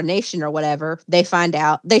the coronation or whatever, they find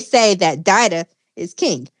out, they say that Daida is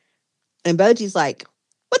king. And Boji's like,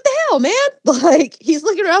 what the hell, man? Like, he's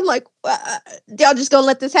looking around like, y'all just gonna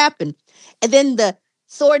let this happen? And then the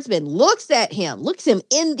swordsman looks him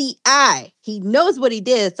in the eye. He knows what he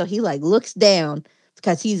did, so he like looks down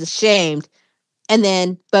because he's ashamed. And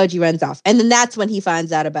then Boji runs off. And then that's when he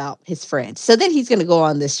finds out about his friend. So then he's gonna go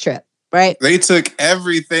on this trip, right? They took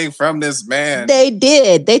everything from this man. They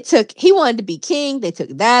did. He wanted to be king. They took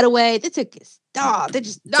that away. They took his dog. They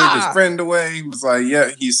just took his friend away. He was like,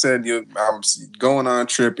 yeah, he said, I'm going on a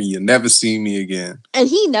trip and you'll never see me again. And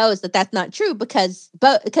he knows that that's not true because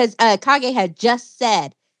Kage had just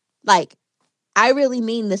said, like, I really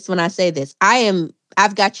mean this when I say this.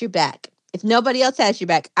 I've got your back. If nobody else has your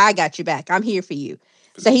back, I got your back. I'm here for you.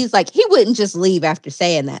 So he's like, he wouldn't just leave after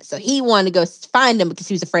saying that. So he wanted to go find him because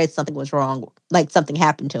he was afraid something was wrong, like something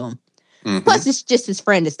happened to him. Mm-hmm. Plus, it's just his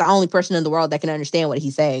friend. It's the only person in the world that can understand what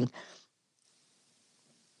he's saying.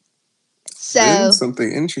 So then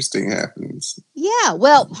something interesting happens. Yeah,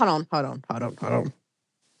 well, hold on.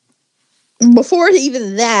 Before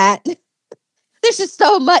even that, there's just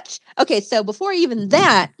so much. Okay, so before even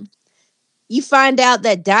that, you find out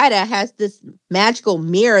that Daida has this magical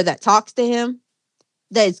mirror that talks to him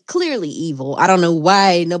that is clearly evil. I don't know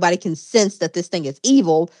why nobody can sense that this thing is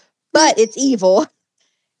evil, but it's evil.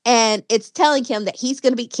 And it's telling him that he's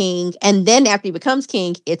going to be king. And then after he becomes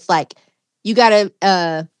king, it's like, you got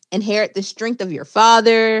to inherit the strength of your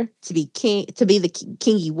father to be king, to be the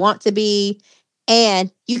king you want to be.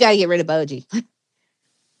 And you got to get rid of Boji.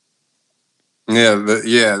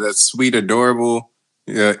 That sweet, adorable,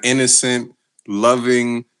 innocent,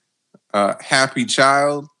 loving, happy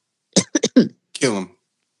child. Kill him.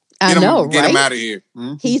 Get him out of here.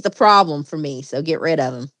 Mm-hmm. He's the problem for me, so get rid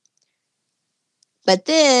of him. But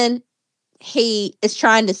then he is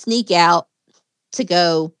trying to sneak out to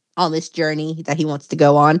go on this journey that he wants to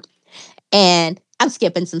go on. And I'm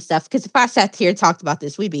skipping some stuff because if I sat here and talked about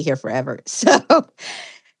this, we'd be here forever. So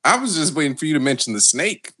I was just waiting for you to mention the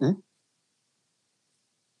snake. Hmm?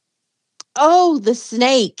 Oh, the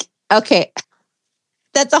snake. Okay.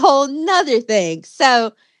 That's a whole nother thing.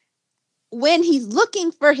 So when he's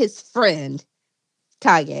looking for his friend,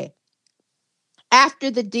 Kage, after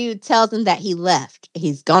the dude tells him that he left,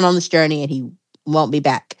 he's gone on this journey and he won't be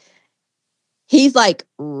back. He's like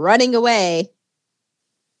running away.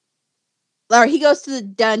 Or he goes to the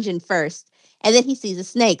dungeon first and then he sees a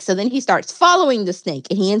snake. So then he starts following the snake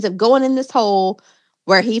and he ends up going in this hole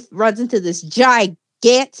where he runs into this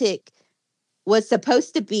gigantic, was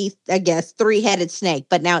supposed to be, I guess, 3-headed snake,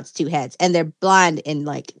 but now it's 2 heads. And they're blind in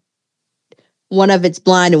like one of it's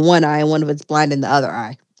blind in one eye and one of it's blind in the other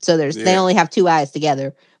eye. So they only have 2 eyes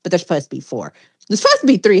together, but they're supposed to be 4. There's supposed to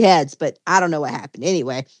be 3 heads, but I don't know what happened.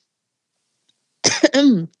 Anyway.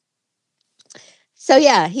 So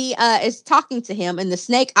yeah, he is talking to him, and the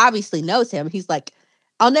snake obviously knows him. He's like,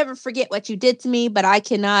 I'll never forget what you did to me, but I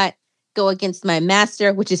cannot go against my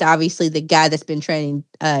master, which is obviously the guy that's been training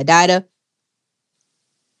Dida.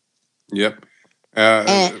 Yep.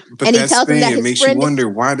 And but he tells him that it makes you wonder,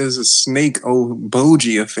 why does a snake owe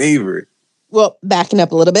Boji a favor? Well, backing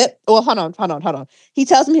up a little bit. Well, hold on. He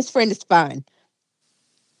tells him his friend is fine,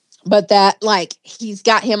 but that like he's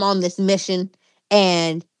got him on this mission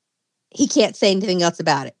and he can't say anything else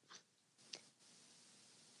about it.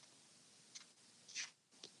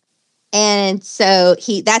 And so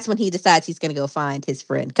that's when he decides he's going to go find his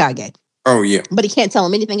friend Kage. Oh, yeah. But he can't tell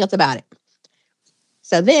him anything else about it.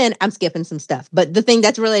 So then I'm skipping some stuff. But the thing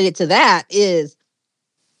that's related to that is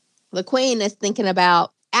the queen is thinking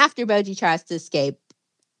about after Boji tries to escape,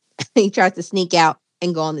 he tries to sneak out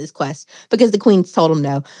and go on this quest because the queen's told him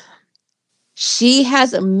no. She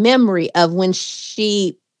has a memory of when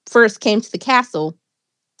she first came to the castle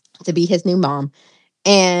to be his new mom.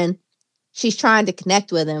 And she's trying to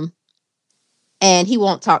connect with him. And he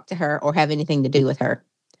won't talk to her or have anything to do with her.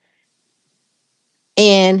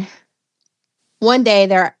 And one day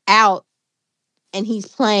they're out and he's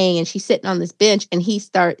playing and she's sitting on this bench and he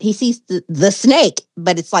sees the snake,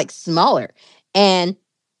 but it's like smaller. And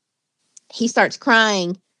he starts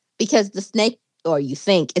crying because the snake, or you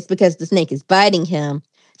think it's because the snake is biting him.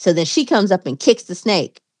 So then she comes up and kicks the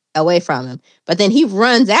snake away from him. But then he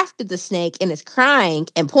runs after the snake and is crying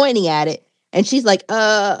and pointing at it. And she's like,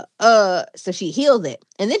 so she heals it.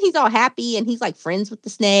 And then he's all happy and he's like friends with the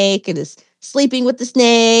snake and is sleeping with the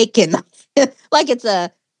snake and like it's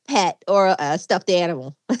a pet or a stuffed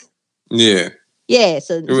animal. Yeah. Yeah.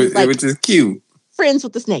 So which is cute. Friends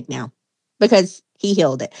with the snake now because he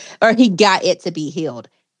healed it or he got it to be healed.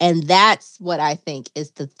 And that's what I think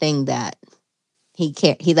is the thing that how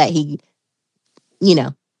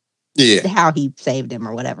he saved him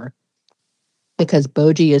or whatever. Because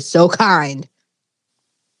Boji is so kind.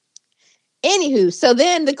 Anywho, so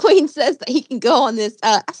then the queen says that he can go on this.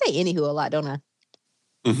 I say anywho a lot, don't I?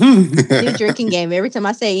 Mm-hmm. New drinking game. Every time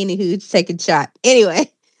I say anywho, take a shot.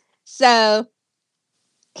 Anyway, so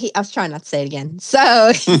I was trying not to say it again.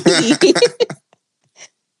 So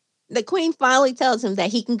the queen finally tells him that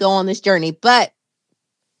he can go on this journey, but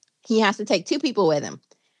he has to take 2 people with him.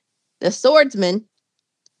 The swordsman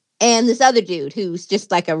and this other dude who's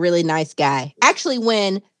just like a really nice guy. Actually,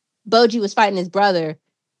 when Boji was fighting his brother,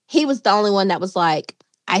 he was the only one that was like,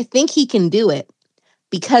 I think he can do it.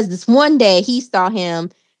 Because this one day he saw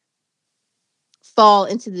him fall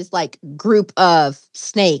into this like group of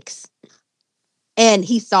snakes. And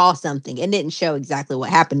he saw something and didn't show exactly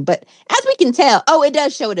what happened. But as we can tell, it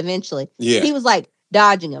does show it eventually. Yeah. He was like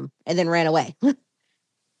dodging them and then ran away.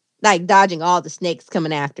 Like dodging all the snakes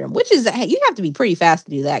coming after him, which is, you have to be pretty fast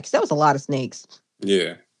to do that because that was a lot of snakes.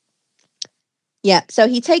 Yeah. Yeah. So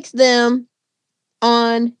he takes them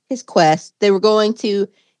on his quest. They were going to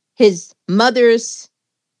his mother's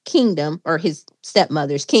kingdom or his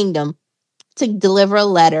stepmother's kingdom to deliver a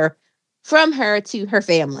letter from her to her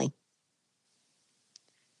family.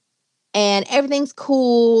 And everything's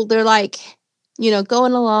cool. They're like,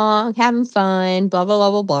 going along, having fun, blah, blah,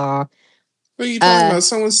 blah, blah, blah. What are you talking about?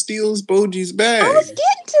 Someone steals Boji's bag. I was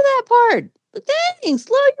getting to that part. Dang,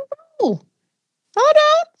 slow your roll. Hold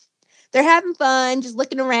on. They're having fun, just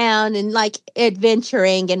looking around and like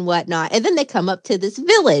adventuring and whatnot. And then they come up to this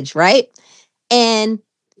village, right? And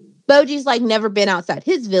Boji's like never been outside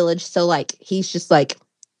his village. So like he's just like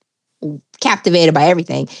captivated by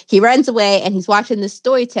everything. He runs away and he's watching this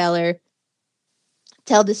storyteller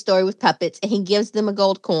tell this story with puppets and he gives them a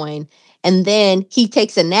gold coin. And then he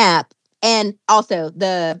takes a nap. And also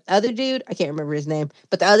the other dude, I can't remember his name,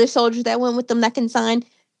 but the other soldier that went with them that can sign,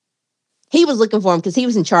 he was looking for him because he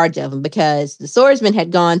was in charge of them because the swordsman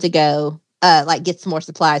had gone to go get some more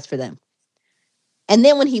supplies for them. And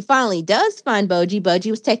then when he finally does find Boji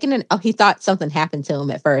was taking he thought something happened to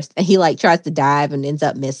him at first. And he like tries to dive and ends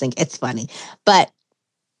up missing. It's funny. But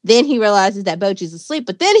Then he realizes that Boji's asleep,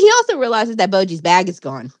 but then he also realizes that Boji's bag is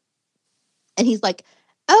gone. And he's like,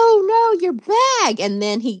 oh no, your bag. And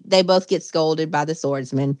then they both get scolded by the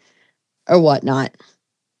swordsman or whatnot.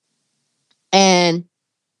 And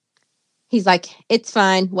he's like, it's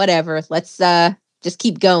fine, whatever. Let's just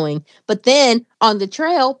keep going. But then on the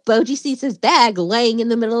trail, Boji sees his bag laying in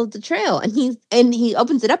the middle of the trail, and he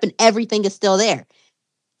opens it up, and everything is still there.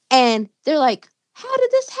 And they're like, how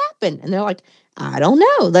did this happen? And they're like, I don't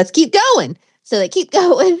know. Let's keep going. So they keep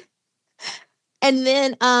going. And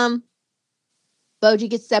then Boji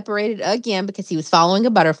gets separated again because he was following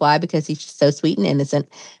a butterfly because he's just so sweet and innocent.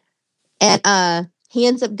 And he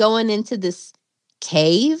ends up going into this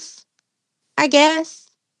cave, I guess.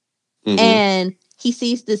 Mm-hmm. And he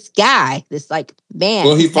sees this guy, this like man.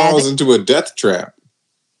 Well, he falls into a death trap.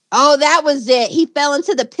 Oh, that was it. He fell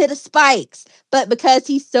into the pit of spikes. But because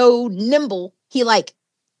he's so nimble, he like...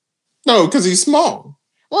 No, because he's small.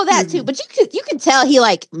 Well, that too. But you could tell he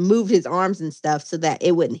like moved his arms and stuff so that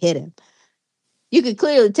it wouldn't hit him. You could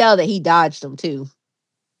clearly tell that he dodged them too.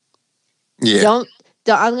 Yeah. Don't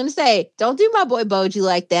I'm going to say, don't do my boy Boji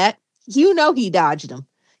like that. You know he dodged them.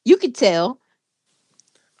 You could tell.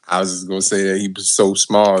 I was just going to say that he was so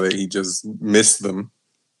small that he just missed them.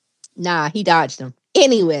 Nah, he dodged them.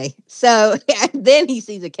 Anyway, so then he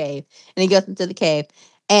sees a cave and he goes into the cave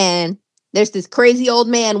and there's this crazy old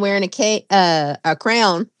man wearing a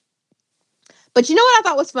crown. But you know what I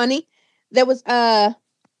thought was funny? There was that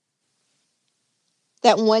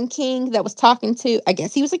one king that was talking to, I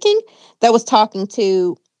guess he was a king, that was talking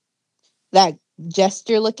to that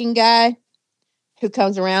jester looking guy who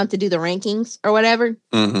comes around to do the rankings or whatever.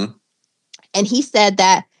 Mm-hmm. And he said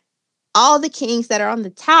that all the kings that are on the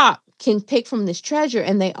top can pick from this treasure,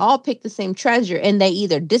 and they all pick the same treasure, and they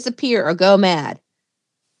either disappear or go mad.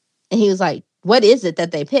 And he was like, what is it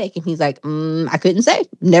that they pick? And he's like, I couldn't say.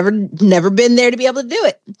 Never been there to be able to do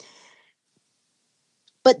it.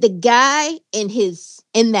 But the guy in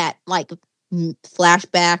that like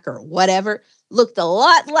flashback or whatever looked a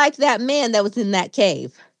lot like that man that was in that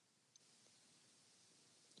cave.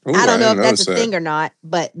 Ooh, I don't know if that's a thing or not,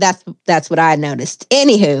 but that's what I noticed.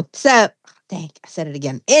 Anywho, so dang, I said it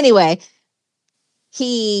again. Anyway,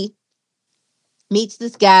 he meets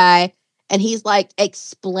this guy and he's like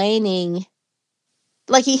explaining,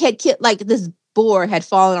 like he had like this boar had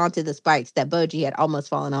fallen onto the spikes that Boji had almost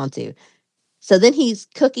fallen onto. So then he's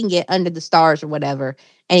cooking it under the stars or whatever,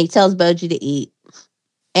 and he tells Boji to eat.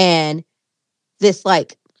 And this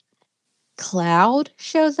like cloud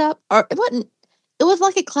shows up, or it was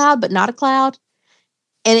like a cloud, but not a cloud.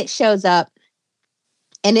 And it shows up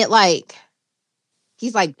and it like,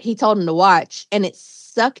 he told him to watch, and it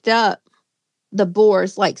sucked up the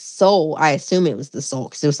boar's like soul. I assume it was the soul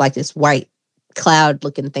because it was like this white cloud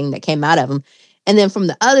looking thing that came out of him. And then from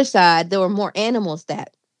the other side, there were more animals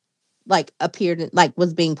that like appeared, like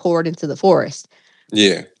was being poured into the forest.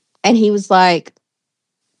 Yeah. And he was like,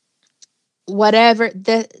 whatever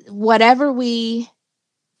we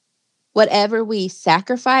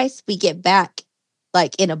sacrifice, we get back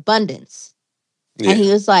like in abundance. Yeah. And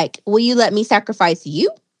he was like, will you let me sacrifice you?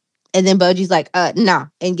 And then Boji's like, nah,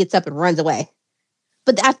 and gets up and runs away.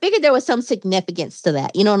 But I figured there was some significance to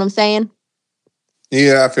that. You know what I'm saying?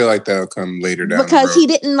 Yeah, I feel like that'll come later down because the road. He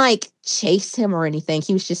didn't like chase him or anything.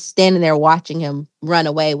 He was just standing there watching him run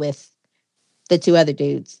away with the two other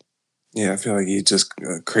dudes. Yeah, I feel like he's just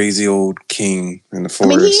a crazy old king in the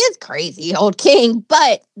forest. I mean, he is crazy old king,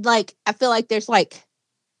 but like I feel like there's like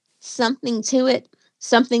something to it,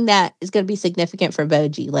 something that is going to be significant for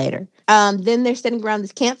Boji later. Then they're sitting around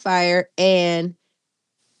this campfire, and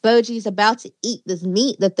Boji's about to eat this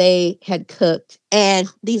meat that they had cooked, and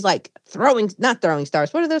these like not throwing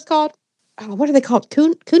stars. What are those called? Oh, what are they called?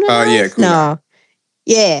 Kuna? Yeah, kuna. No.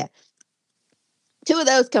 Yeah. Two of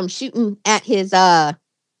those come shooting at his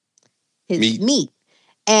meat.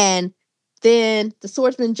 And then the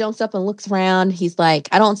swordsman jumps up and looks around. He's like,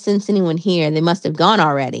 I don't sense anyone here. They must have gone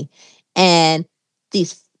already. And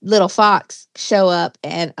these little fox show up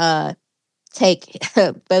and take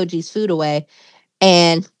Boji's food away.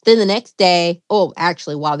 And then the next day,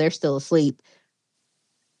 actually, while they're still asleep,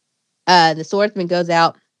 the swordsman goes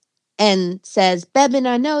out and says, Bebin,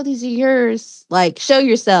 I know these are yours. Like, show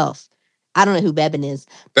yourself. I don't know who Bebin is.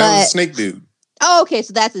 That was a snake dude. Oh, okay.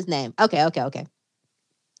 So that's his name. Okay.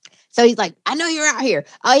 So he's like, I know you're out here.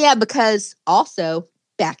 Oh, yeah, because also,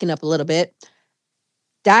 backing up a little bit,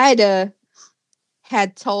 Daida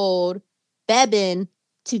had told Bebin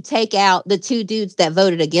to take out the two dudes that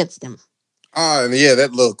voted against him. Yeah,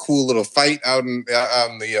 that cool little fight out in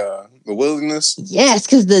the wilderness. Yes,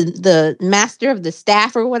 because the master of the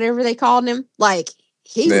staff or whatever they called him, like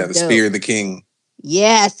He Yeah, was the dope. Spear of the King.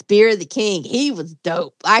 Yeah, Spear of the King. He was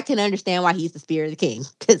dope. I can understand why he's the Spear of the King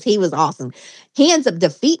because he was awesome. He ends up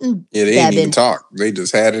defeating Yeah, they didn't even Bevan. talk. They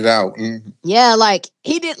just had it out. Yeah, like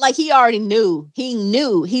he did, like he already knew. He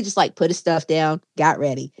knew. He just like put his stuff down, got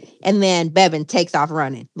ready, and then Bevan takes off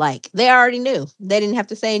running. Like they already knew. They didn't have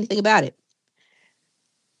to say anything about it.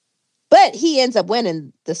 But he ends up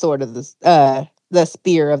winning the sword of the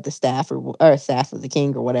spear of the staff or staff of the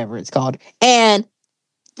king or whatever it's called. And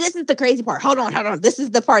this is the crazy part. Hold on. This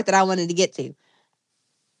is the part that I wanted to get to.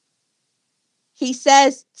 He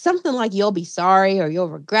says something like, "You'll be sorry," or "You'll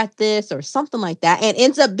regret this," or something like that, and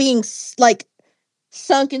ends up being like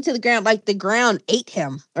sunk into the ground, like the ground ate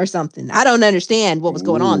him or something. I don't understand what was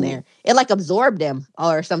going on there. It like absorbed him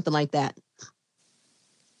or something like that.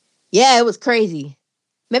 Yeah, it was crazy.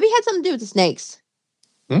 Maybe it had something to do with the snakes.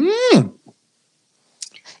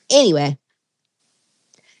 Anyway,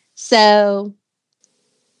 so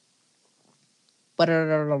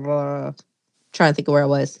trying to think of where I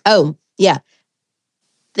was. Oh, yeah.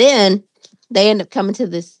 Then they end up coming to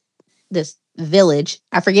this village.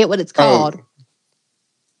 I forget what it's called. Oh.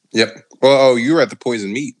 Yep. Well, you were at the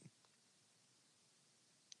poison meat.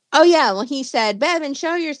 Oh, yeah. Well, he said, "Bevan,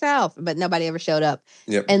 show yourself." But nobody ever showed up.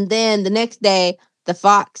 Yep. And then the next day, the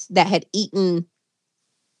fox that had eaten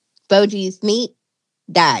Boji's meat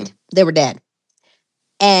died. They were dead.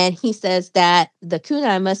 And he says that the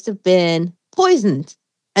kunai must have been poisoned.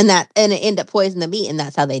 And it ended up poisoning the meat, and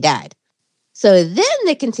that's how they died. So then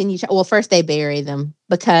they continue. Well, first they bury them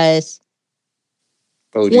because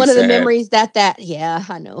Boji's one of the sad. memories yeah,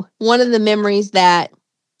 I know. One of the memories that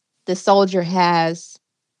the soldier has,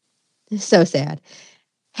 so sad,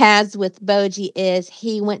 has with Boji is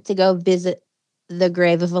he went to go visit the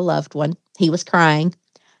grave of a loved one. He was crying,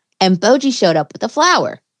 and Boji showed up with a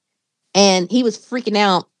flower. And he was freaking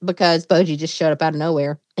out because Boji just showed up out of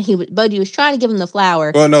nowhere. And Boji was trying to give him the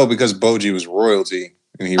flower. Well, no, because Boji was royalty,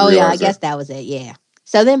 and he realized. Yeah, I guess that was it. Yeah.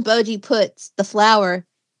 So then Boji puts the flower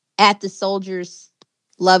at the soldier's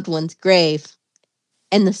loved one's grave,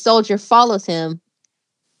 and the soldier follows him.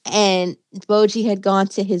 And Boji had gone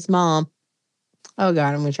to his mom. Oh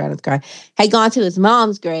God, I'm gonna try not to cry. Had gone to his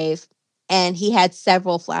mom's grave, and he had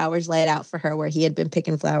several flowers laid out for her where he had been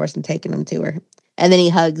picking flowers and taking them to her. And then he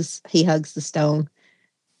hugs the stone.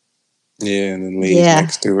 Yeah, and then lays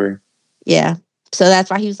next to her. Yeah. So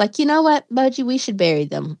that's why he was like, "You know what, Boji, we should bury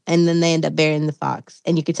them." And then they end up burying the fox.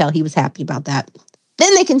 And you could tell he was happy about that.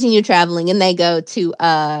 Then they continue traveling and they go to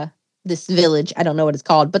this village. I don't know what it's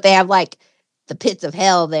called, but they have like the pits of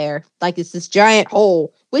hell there. Like it's this giant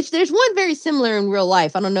hole, which there's one very similar in real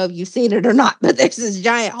life. I don't know if you've seen it or not, but there's this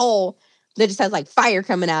giant hole that just has like fire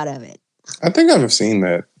coming out of it. I think I've seen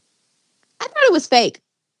that. I thought it was fake.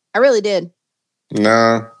 I really did.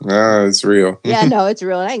 Nah, it's real. Yeah, no, it's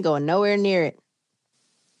real. I ain't going nowhere near it.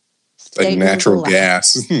 It's like natural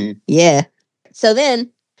gas. Yeah. So then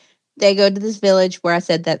they go to this village where I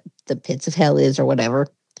said that the pits of hell is or whatever.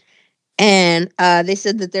 And they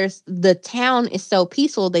said that the town is so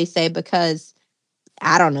peaceful, they say, because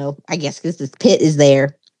I don't know, I guess because this pit is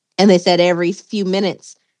there. And they said every few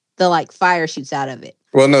minutes the like fire shoots out of it.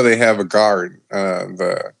 Well, no, they have a guard,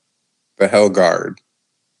 the hell guard.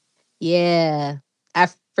 Yeah. I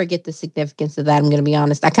forget the significance of that, I'm gonna be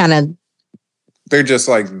honest. They're just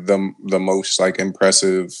like the most like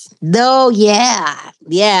impressive. No, yeah.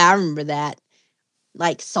 Yeah, I remember that.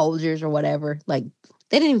 Like soldiers or whatever. Like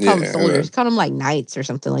they didn't even call them soldiers, called them like knights or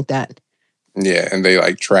something like that. Yeah, and they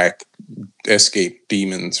like track escape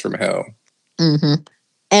demons from hell. Mm-hmm.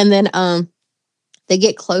 And then they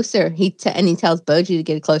get closer. He tells Boji to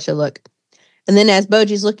get a closer look. And then as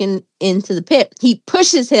Boji's looking into the pit, he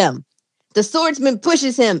pushes him. The swordsman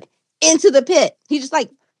pushes him into the pit. He just like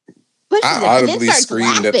pushes him and then starts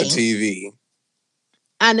screamed laughing. At the TV.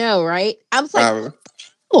 I know, right? I was like,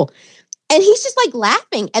 oh. And he's just like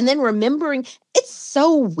laughing and then remembering. It's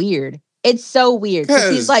so weird. It's so weird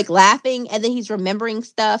because he's like laughing and then he's remembering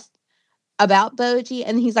stuff about Boji.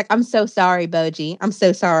 And he's like, "I'm so sorry, Boji. I'm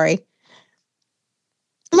so sorry."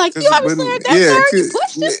 I'm like, you obviously aren't that sorry. You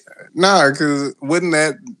pushed him. Nah, because wouldn't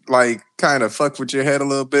that like kind of fuck with your head a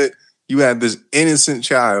little bit? You had this innocent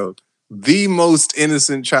child, the most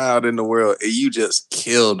innocent child in the world, and you just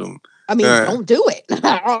killed him. I mean, don't do it.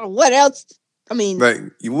 What else? I mean, like,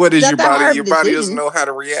 what is your body? Your body doesn't know how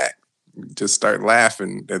to react. Just start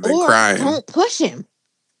laughing and then crying. Don't push him.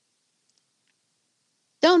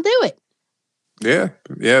 Don't do it. Yeah.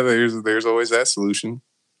 There's always that solution.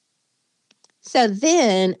 So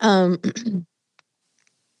then,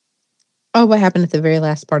 what happened at the very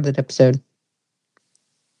last part of the episode?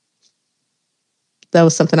 That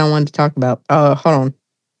was something I wanted to talk about. Hold on.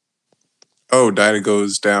 Oh, Dinah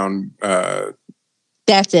goes down.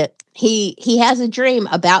 That's it. He has a dream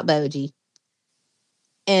about Boji,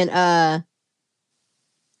 and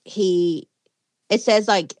he it says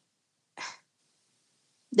like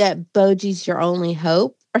that Boji's your only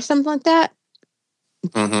hope or something like that.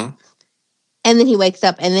 Mm-hmm. And then he wakes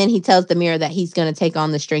up, and then he tells the mirror that he's going to take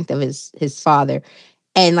on the strength of his father,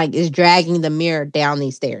 and like is dragging the mirror down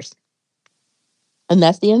these stairs. And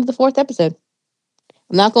that's the end of the 4th episode.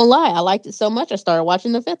 I'm not gonna lie, I liked it so much I started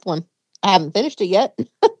watching the 5th one. I haven't finished it yet,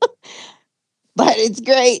 but it's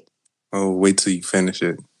great. Oh, wait till you finish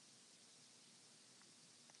it.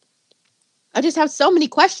 I just have so many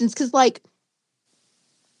questions because, like,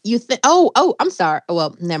 you think, I'm sorry.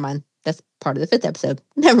 Well, never mind. That's part of the 5th episode.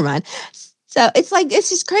 Never mind. So it's like it's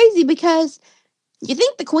just crazy because you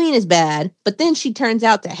think the queen is bad, but then she turns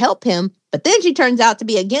out to help him, but then she turns out to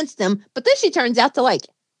be against him, but then she turns out to like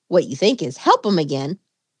what you think is help him again.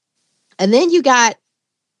 And then you got,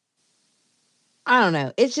 I don't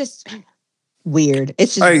know. It's just weird.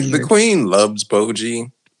 It's just Like, weird. the queen loves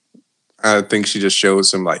Boji. I think she just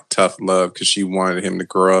shows him like tough love because she wanted him to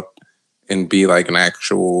grow up and be like an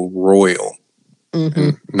actual royal,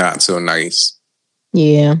 and not so nice.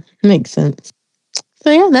 Yeah, makes sense.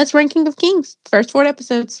 So yeah, that's Ranking of Kings. First 4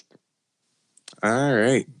 episodes. All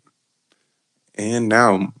right. And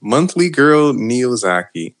now, Monthly Girl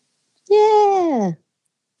Nozaki. Yeah.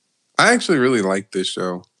 I actually really like this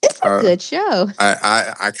show. It's a good show.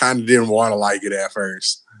 I kind of didn't want to like it at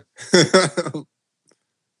first.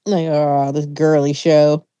 Like, oh, this girly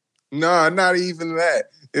show. No, not even that.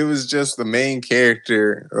 It was just the main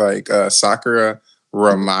character, like Sakura,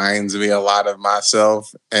 reminds me a lot of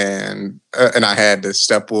myself, and I had to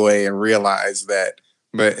step away and realize that.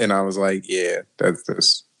 And I was like, yeah,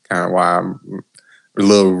 that's kind of why I'm a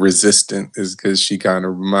little resistant, is because she kind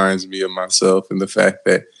of reminds me of myself, and the fact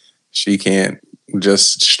that she can't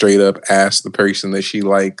just straight up ask the person that she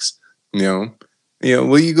likes, will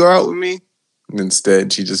you go out with me? And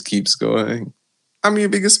instead, she just keeps going, I'm your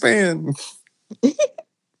biggest fan.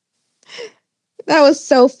 That was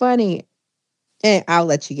so funny. And I'll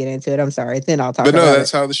let you get into it. I'm sorry. Then I'll talk But about no, it.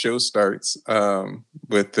 that's how the show starts,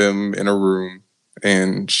 with them in a room.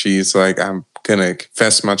 And she's like, I'm going to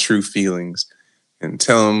confess my true feelings and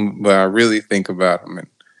tell him what I really think about him. And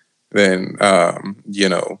then,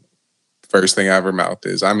 first thing out of her mouth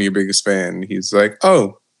is, I'm your biggest fan. And he's like,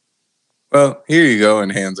 oh, well, here you go,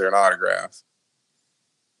 and hands her an autograph.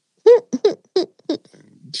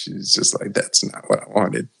 She's just like, that's not what I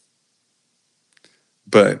wanted.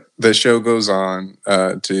 But the show goes on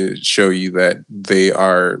to show you that they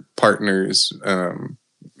are partners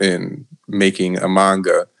in making a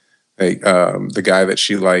manga. Like, the guy that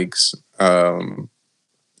she likes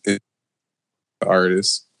is the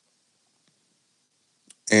artist.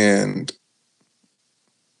 And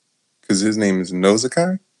because his name is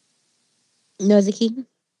Nozaki? Nozaki,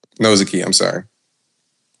 I'm sorry.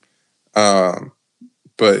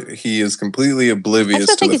 But he is completely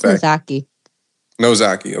oblivious to the fact. Nozaki.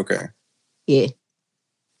 Nozaki, okay. Yeah.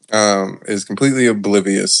 Is completely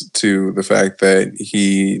oblivious to the fact that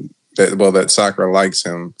that Sakura likes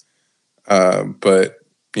him, but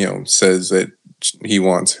says that he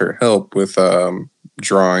wants her help with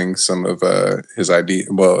drawing some of his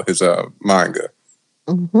manga.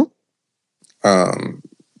 Mm-hmm.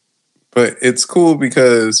 But it's cool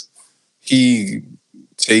because he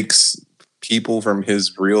takes people from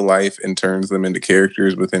his real life and turns them into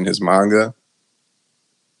characters within his manga.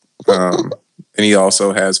 And he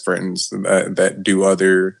also has friends that do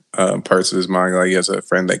other parts of his manga. Like, he has a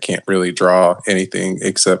friend that can't really draw anything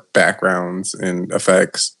except backgrounds and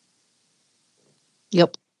effects.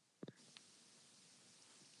 Yep.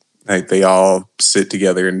 Like, they all sit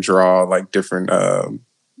together and draw like different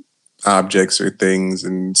objects or things,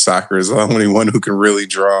 and Sakura is the only one who can really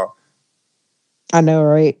draw. I know,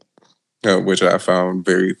 right? Which I found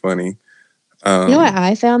very funny. You know what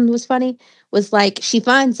I found was funny? Was like, she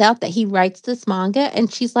finds out that he writes this manga,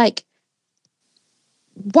 and she's like,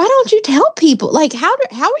 why don't you tell people? Like, how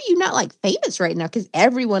are you not like famous right now? Because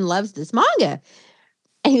everyone loves this manga.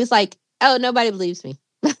 And he was like, oh, nobody believes me.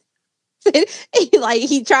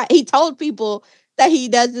 He told people that he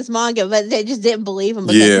does this manga, but they just didn't believe him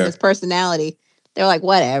because of his personality. They're like,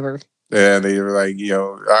 whatever. Yeah, they were like,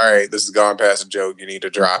 all right, this has gone past a joke. You need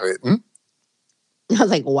to drop it. I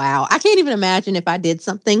was like, wow. I can't even imagine if I did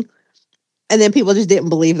something and then people just didn't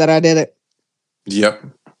believe that I did it. Yep.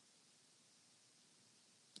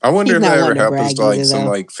 I wonder if that ever happens to like some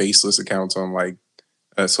like faceless accounts on like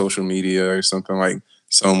social media or something. Like,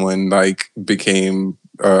 someone like became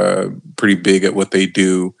pretty big at what they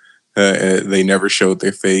do. They never showed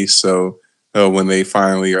their face, so when they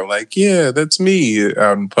finally are like, yeah, that's me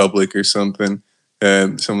out in public or something.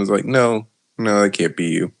 And someone's like, no, that can't be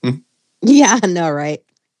you. Yeah, I know, right?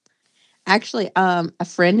 Actually, a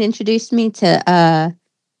friend introduced me to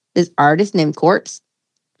this artist named Corpse,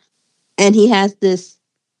 and he has this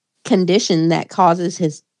condition that causes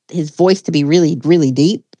his voice to be really, really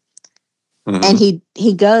deep. And Mm-hmm.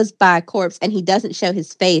 he goes by Corpse, and he doesn't show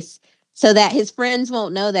his face so that his friends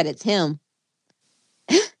won't know that it's him,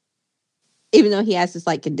 even though he has this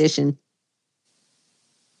like condition.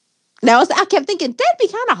 Now I kept thinking that'd be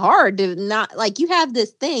kind of hard to not like you have this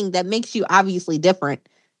thing that makes you obviously different.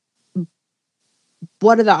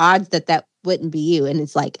 What are the odds that that wouldn't be you? And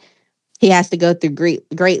it's like he has to go through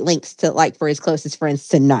great lengths to like for his closest friends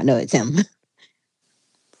to not know it's him.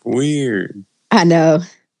 Weird. I know.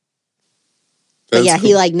 But That's yeah, he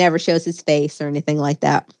cool. like never shows his face or anything like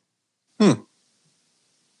that. Hmm.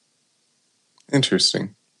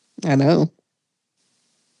 Interesting. I know.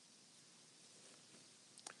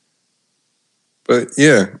 But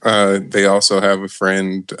yeah, they also have a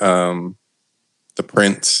friend, the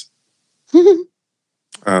Prince,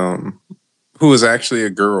 um, who is actually a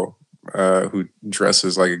girl who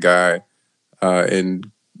dresses like a guy,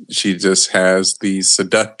 and she just has these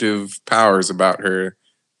seductive powers about her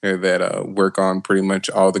that work on pretty much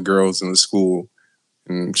all the girls in the school,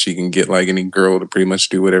 and she can get like any girl to pretty much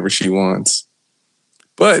do whatever she wants.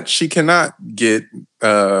 But she cannot get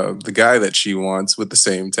the guy that she wants with the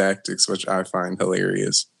same tactics, which I find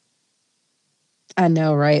hilarious. I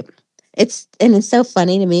know, right? It's so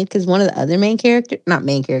funny to me because one of the other main characters, not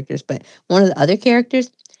main characters, but one of the other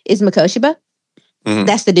characters is Makoshiba. Mm-hmm.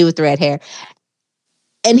 That's the dude with the red hair.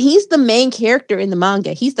 And he's the main character in the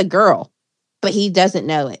manga. He's the girl, but he doesn't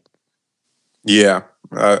know it. Yeah,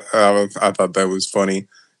 I thought that was funny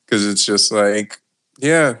because it's just like,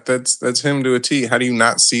 yeah, that's him to a T. How do you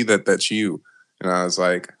not see that that's you? And I was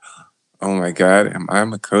like, oh my god, am I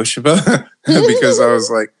Makoshiba? Because I was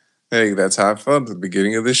like, hey, that's how I felt at the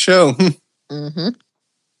beginning of the show. Mm-hmm.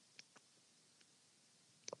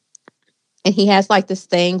 And he has like this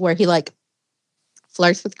thing where he like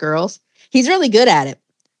flirts with girls. He's really good at it.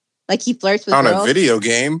 Like he flirts with On a girls. video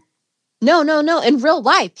game. No, no, no. In real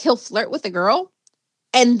life, he'll flirt with a girl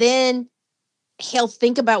and then he'll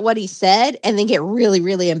think about what he said and then get really,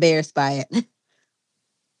 really embarrassed by it.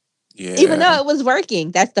 Even Yeah, though it was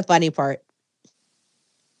working. That's the funny part.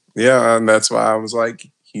 yeah, and that's why I was like,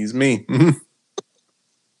 he's me.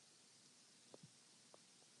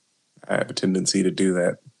 I have a tendency to do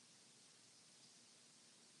that.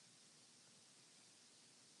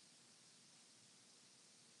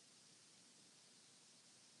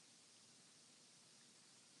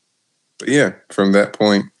 But yeah, from that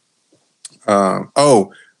point,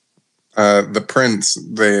 oh, the prince,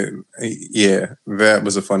 yeah, that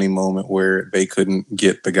was a funny moment where they couldn't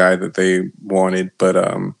get the guy that they wanted, but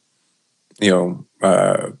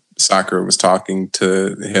Sakura was talking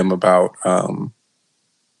to him about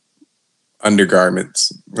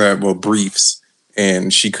undergarments, briefs,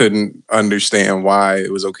 and she couldn't understand why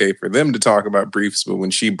it was okay for them to talk about briefs, but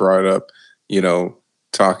when she brought up, you know,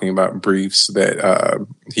 talking about briefs, that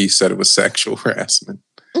he said it was sexual harassment.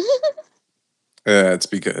 It's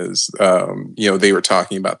because they were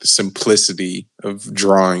talking about the simplicity of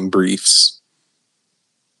drawing briefs.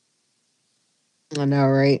 I know,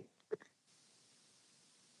 right?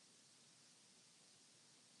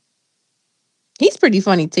 He's pretty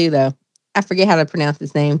funny too, though. I forget how to pronounce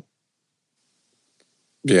his name.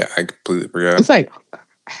 Yeah, I completely forgot. It's like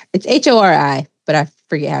it's Hori, but I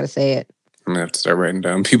forget how to say it. I'm gonna have to start writing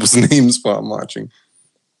down people's names while I'm watching.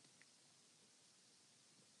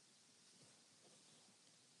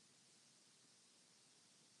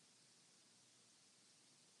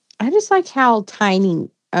 I just like how tiny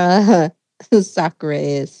Sakura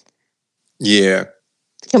is Yeah,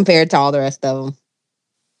 compared to all the rest of them.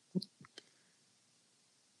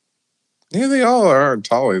 yeah, they all are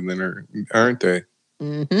taller than her, aren't they?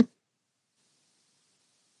 Mm-hmm.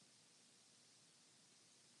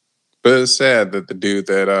 But it's sad that the dude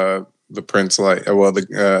that the prince like,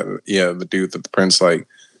 the dude that the prince like,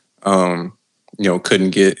 um,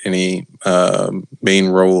 couldn't get any main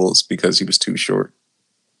roles because he was too short.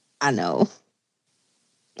 I know.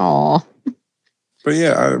 Aw. But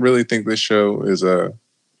yeah, I really think this show is a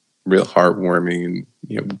real heartwarming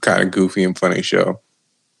and kind of goofy and funny show.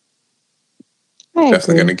 I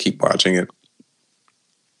Definitely agree. going to keep watching it.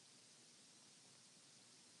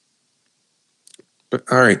 But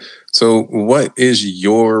all right, so what is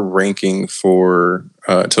your ranking for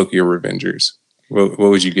Tokyo Revengers? What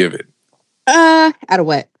would you give it? Out of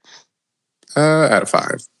what? Out of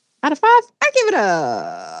 5. Out of 5? I give it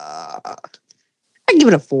a I give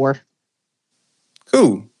it a 4.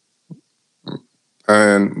 Cool.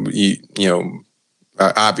 And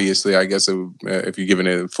obviously, I guess if you're giving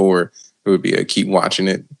it a 4, it would be a keep watching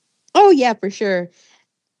it. Oh yeah, for sure.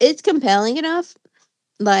 It's compelling enough.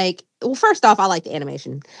 Like, well, first off, I like the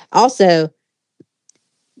animation. Also,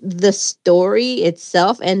 the story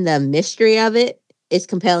itself and the mystery of it is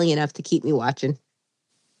compelling enough to keep me watching.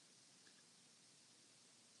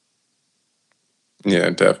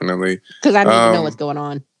 Yeah, definitely. Because I need to know what's going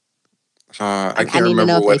on. I I can't need to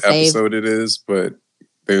know remember if they what saved. episode it is, but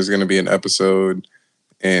there's going to be an episode,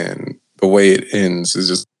 and the way it ends is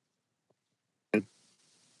just.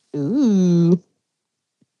 Ooh.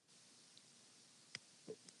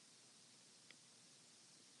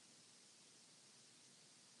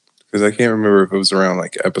 Because I can't remember if it was around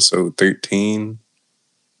like episode 13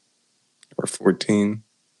 or 14.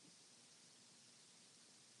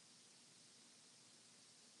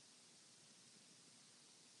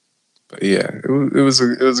 But yeah, it was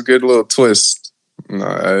a good little twist.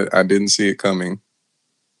 No, I didn't see it coming.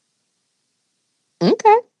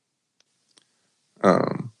 Okay.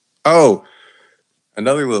 Oh,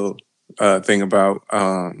 another little thing about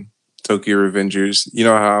Tokyo Revengers. You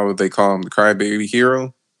know how they call him the Crybaby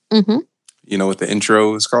Hero? Mm-hmm. You know what the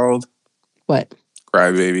intro is called? What?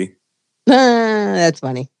 Crybaby. That's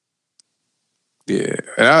funny. Yeah,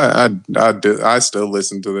 and I still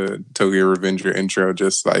listen to the Tokyo Revenger intro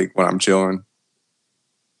just like when I'm chilling.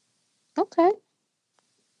 Okay.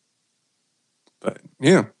 But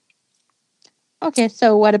yeah. Okay,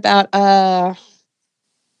 so what about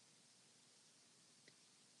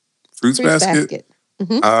Fruits Fruits Basket. Basket?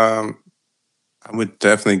 Mm-hmm. I would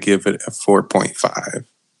definitely give it a 4.5.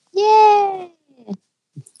 Yay!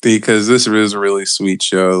 Because this is a really sweet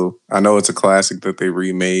show. I know it's a classic that they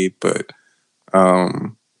remade, but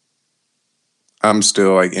I'm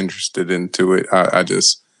still like interested into it. I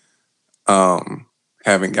just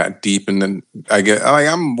haven't got deep in the. I get like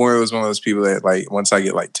I'm more one of those people that like once I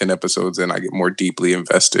get like 10 episodes in, I get more deeply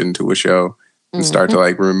invested into a show and start to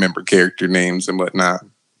like remember character names and whatnot.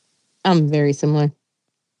 I'm very similar.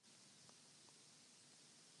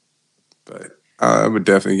 But I would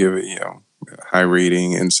definitely give it a high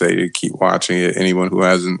rating and say to keep watching it. Anyone who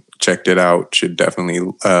hasn't checked it out should definitely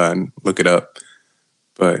look it up.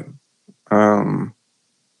 But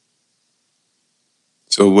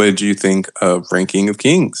so what did you think of Ranking of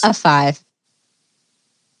Kings? A 5.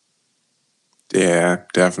 Yeah,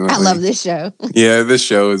 definitely. I love this show. Yeah, this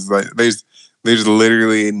show is like there's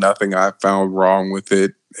literally nothing I found wrong with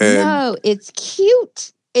it. And no, it's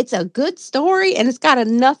cute. It's a good story, and it's got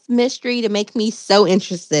enough mystery to make me so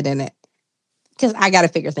interested in it. Because I got to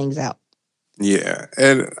figure things out. Yeah,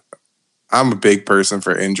 and I'm a big person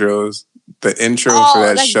for intros. The intro for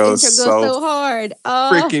that show is so hard.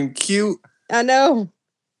 freaking cute. I know.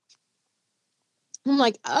 I'm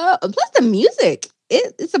like, oh, plus the music.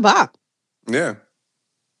 It's a bop. Yeah.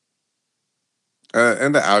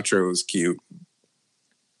 And the outro is cute.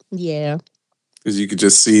 Yeah. Because you could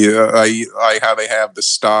just see like how they have the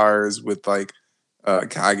stars with like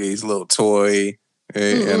Kage's little toy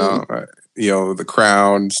and the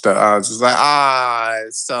crown stuff. I was just like,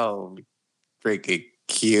 it's so freaking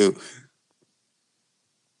cute.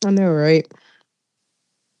 I know, right?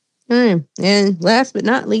 And last but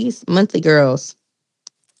not least, Monthly Girls.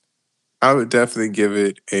 I would definitely give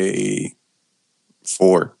it a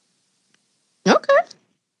 4. Okay.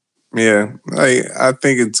 Yeah, I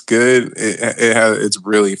think it's good. It's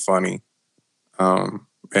really funny. It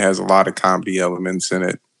has a lot of comedy elements in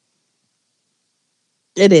it.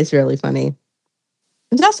 It is really funny.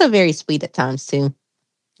 It's also very sweet at times too.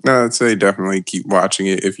 No, I'd say definitely keep watching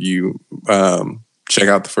it. If you check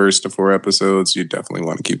out the first 4 episodes, you definitely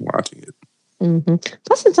want to keep watching it. Mm-hmm.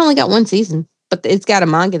 Plus, it's only got 1 season, but it's got a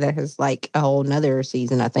manga that has like a whole nother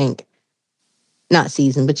season, I think. Not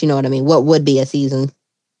season, but you know what I mean. What would be a season?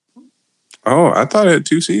 Oh, I thought it had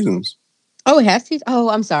 2 seasons. Oh, it has seasons? Oh,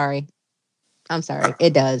 I'm sorry.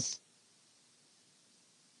 It does.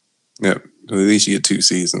 Yep. At least you get 2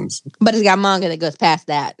 seasons. But it's got manga that goes past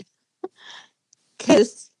that.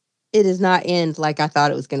 Because it does not end like I thought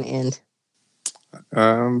it was going to end.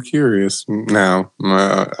 I'm curious now.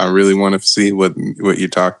 I really want to see what you're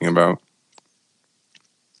talking about.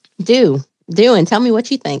 Do and tell me what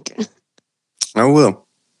you think. I will.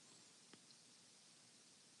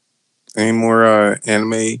 Any more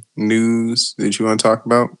anime news that you want to talk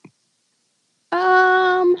about?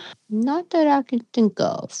 Not that I can think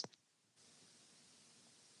of.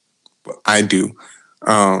 I do.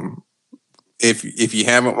 If you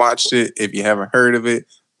haven't watched it, if you haven't heard of it,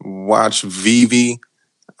 watch Vivi.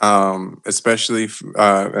 Especially, and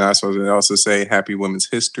I was supposed to also say Happy Women's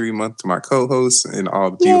History Month to my co-hosts and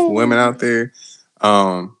all the beautiful Yay. women out there.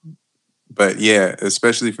 But yeah,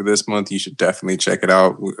 especially for this month, you should definitely check it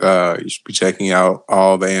out. You should be checking out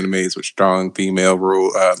all the animes with strong female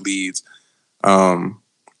role leads.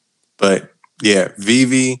 But yeah,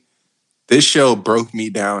 Vivi, this show broke me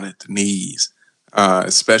down at the knees,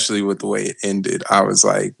 especially with the way it ended. I was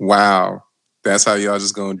like, wow, that's how y'all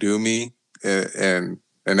just gonna do me, and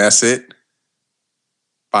that's it.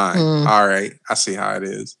 Fine, all right, I see how it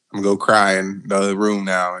is. I'm gonna go cry in the other room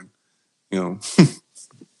now, and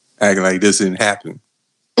acting like this didn't happen.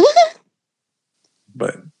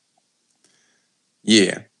 But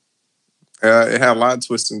yeah, it had a lot of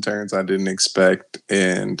twists and turns I didn't expect,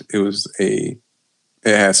 and it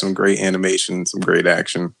had some great animation, some great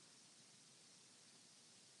action.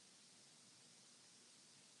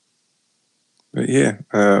 But yeah,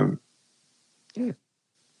 I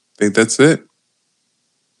think that's it.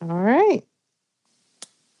 All right.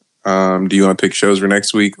 Do you want to pick shows for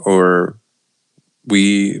next week, or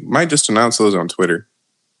we might just announce those on Twitter?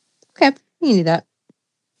 Okay, you can do that.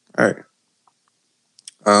 All right.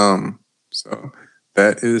 So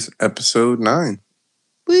that is episode 9.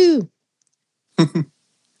 Woo! All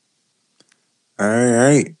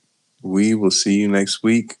right. We will see you next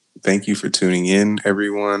week. Thank you for tuning in,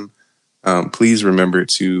 everyone. Please remember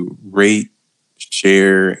to rate,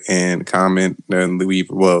 share, and comment, and leave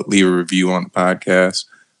a review on the podcast.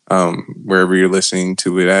 Wherever you're listening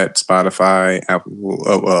to it at, Spotify,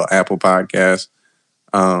 Apple Podcasts,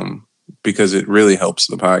 because it really helps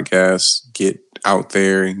the podcast get out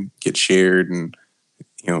there and get shared, and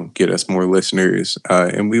get us more listeners.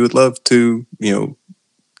 And we would love to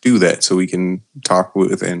do that so we can talk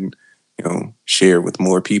with and share with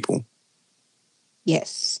more people.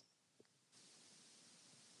 Yes.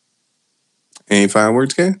 Any final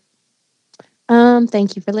words, Kay?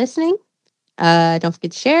 Thank you for listening. Don't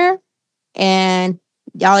forget to share, and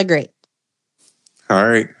y'all are great. All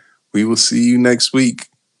right. We will see you next week.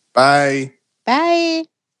 Bye. Bye.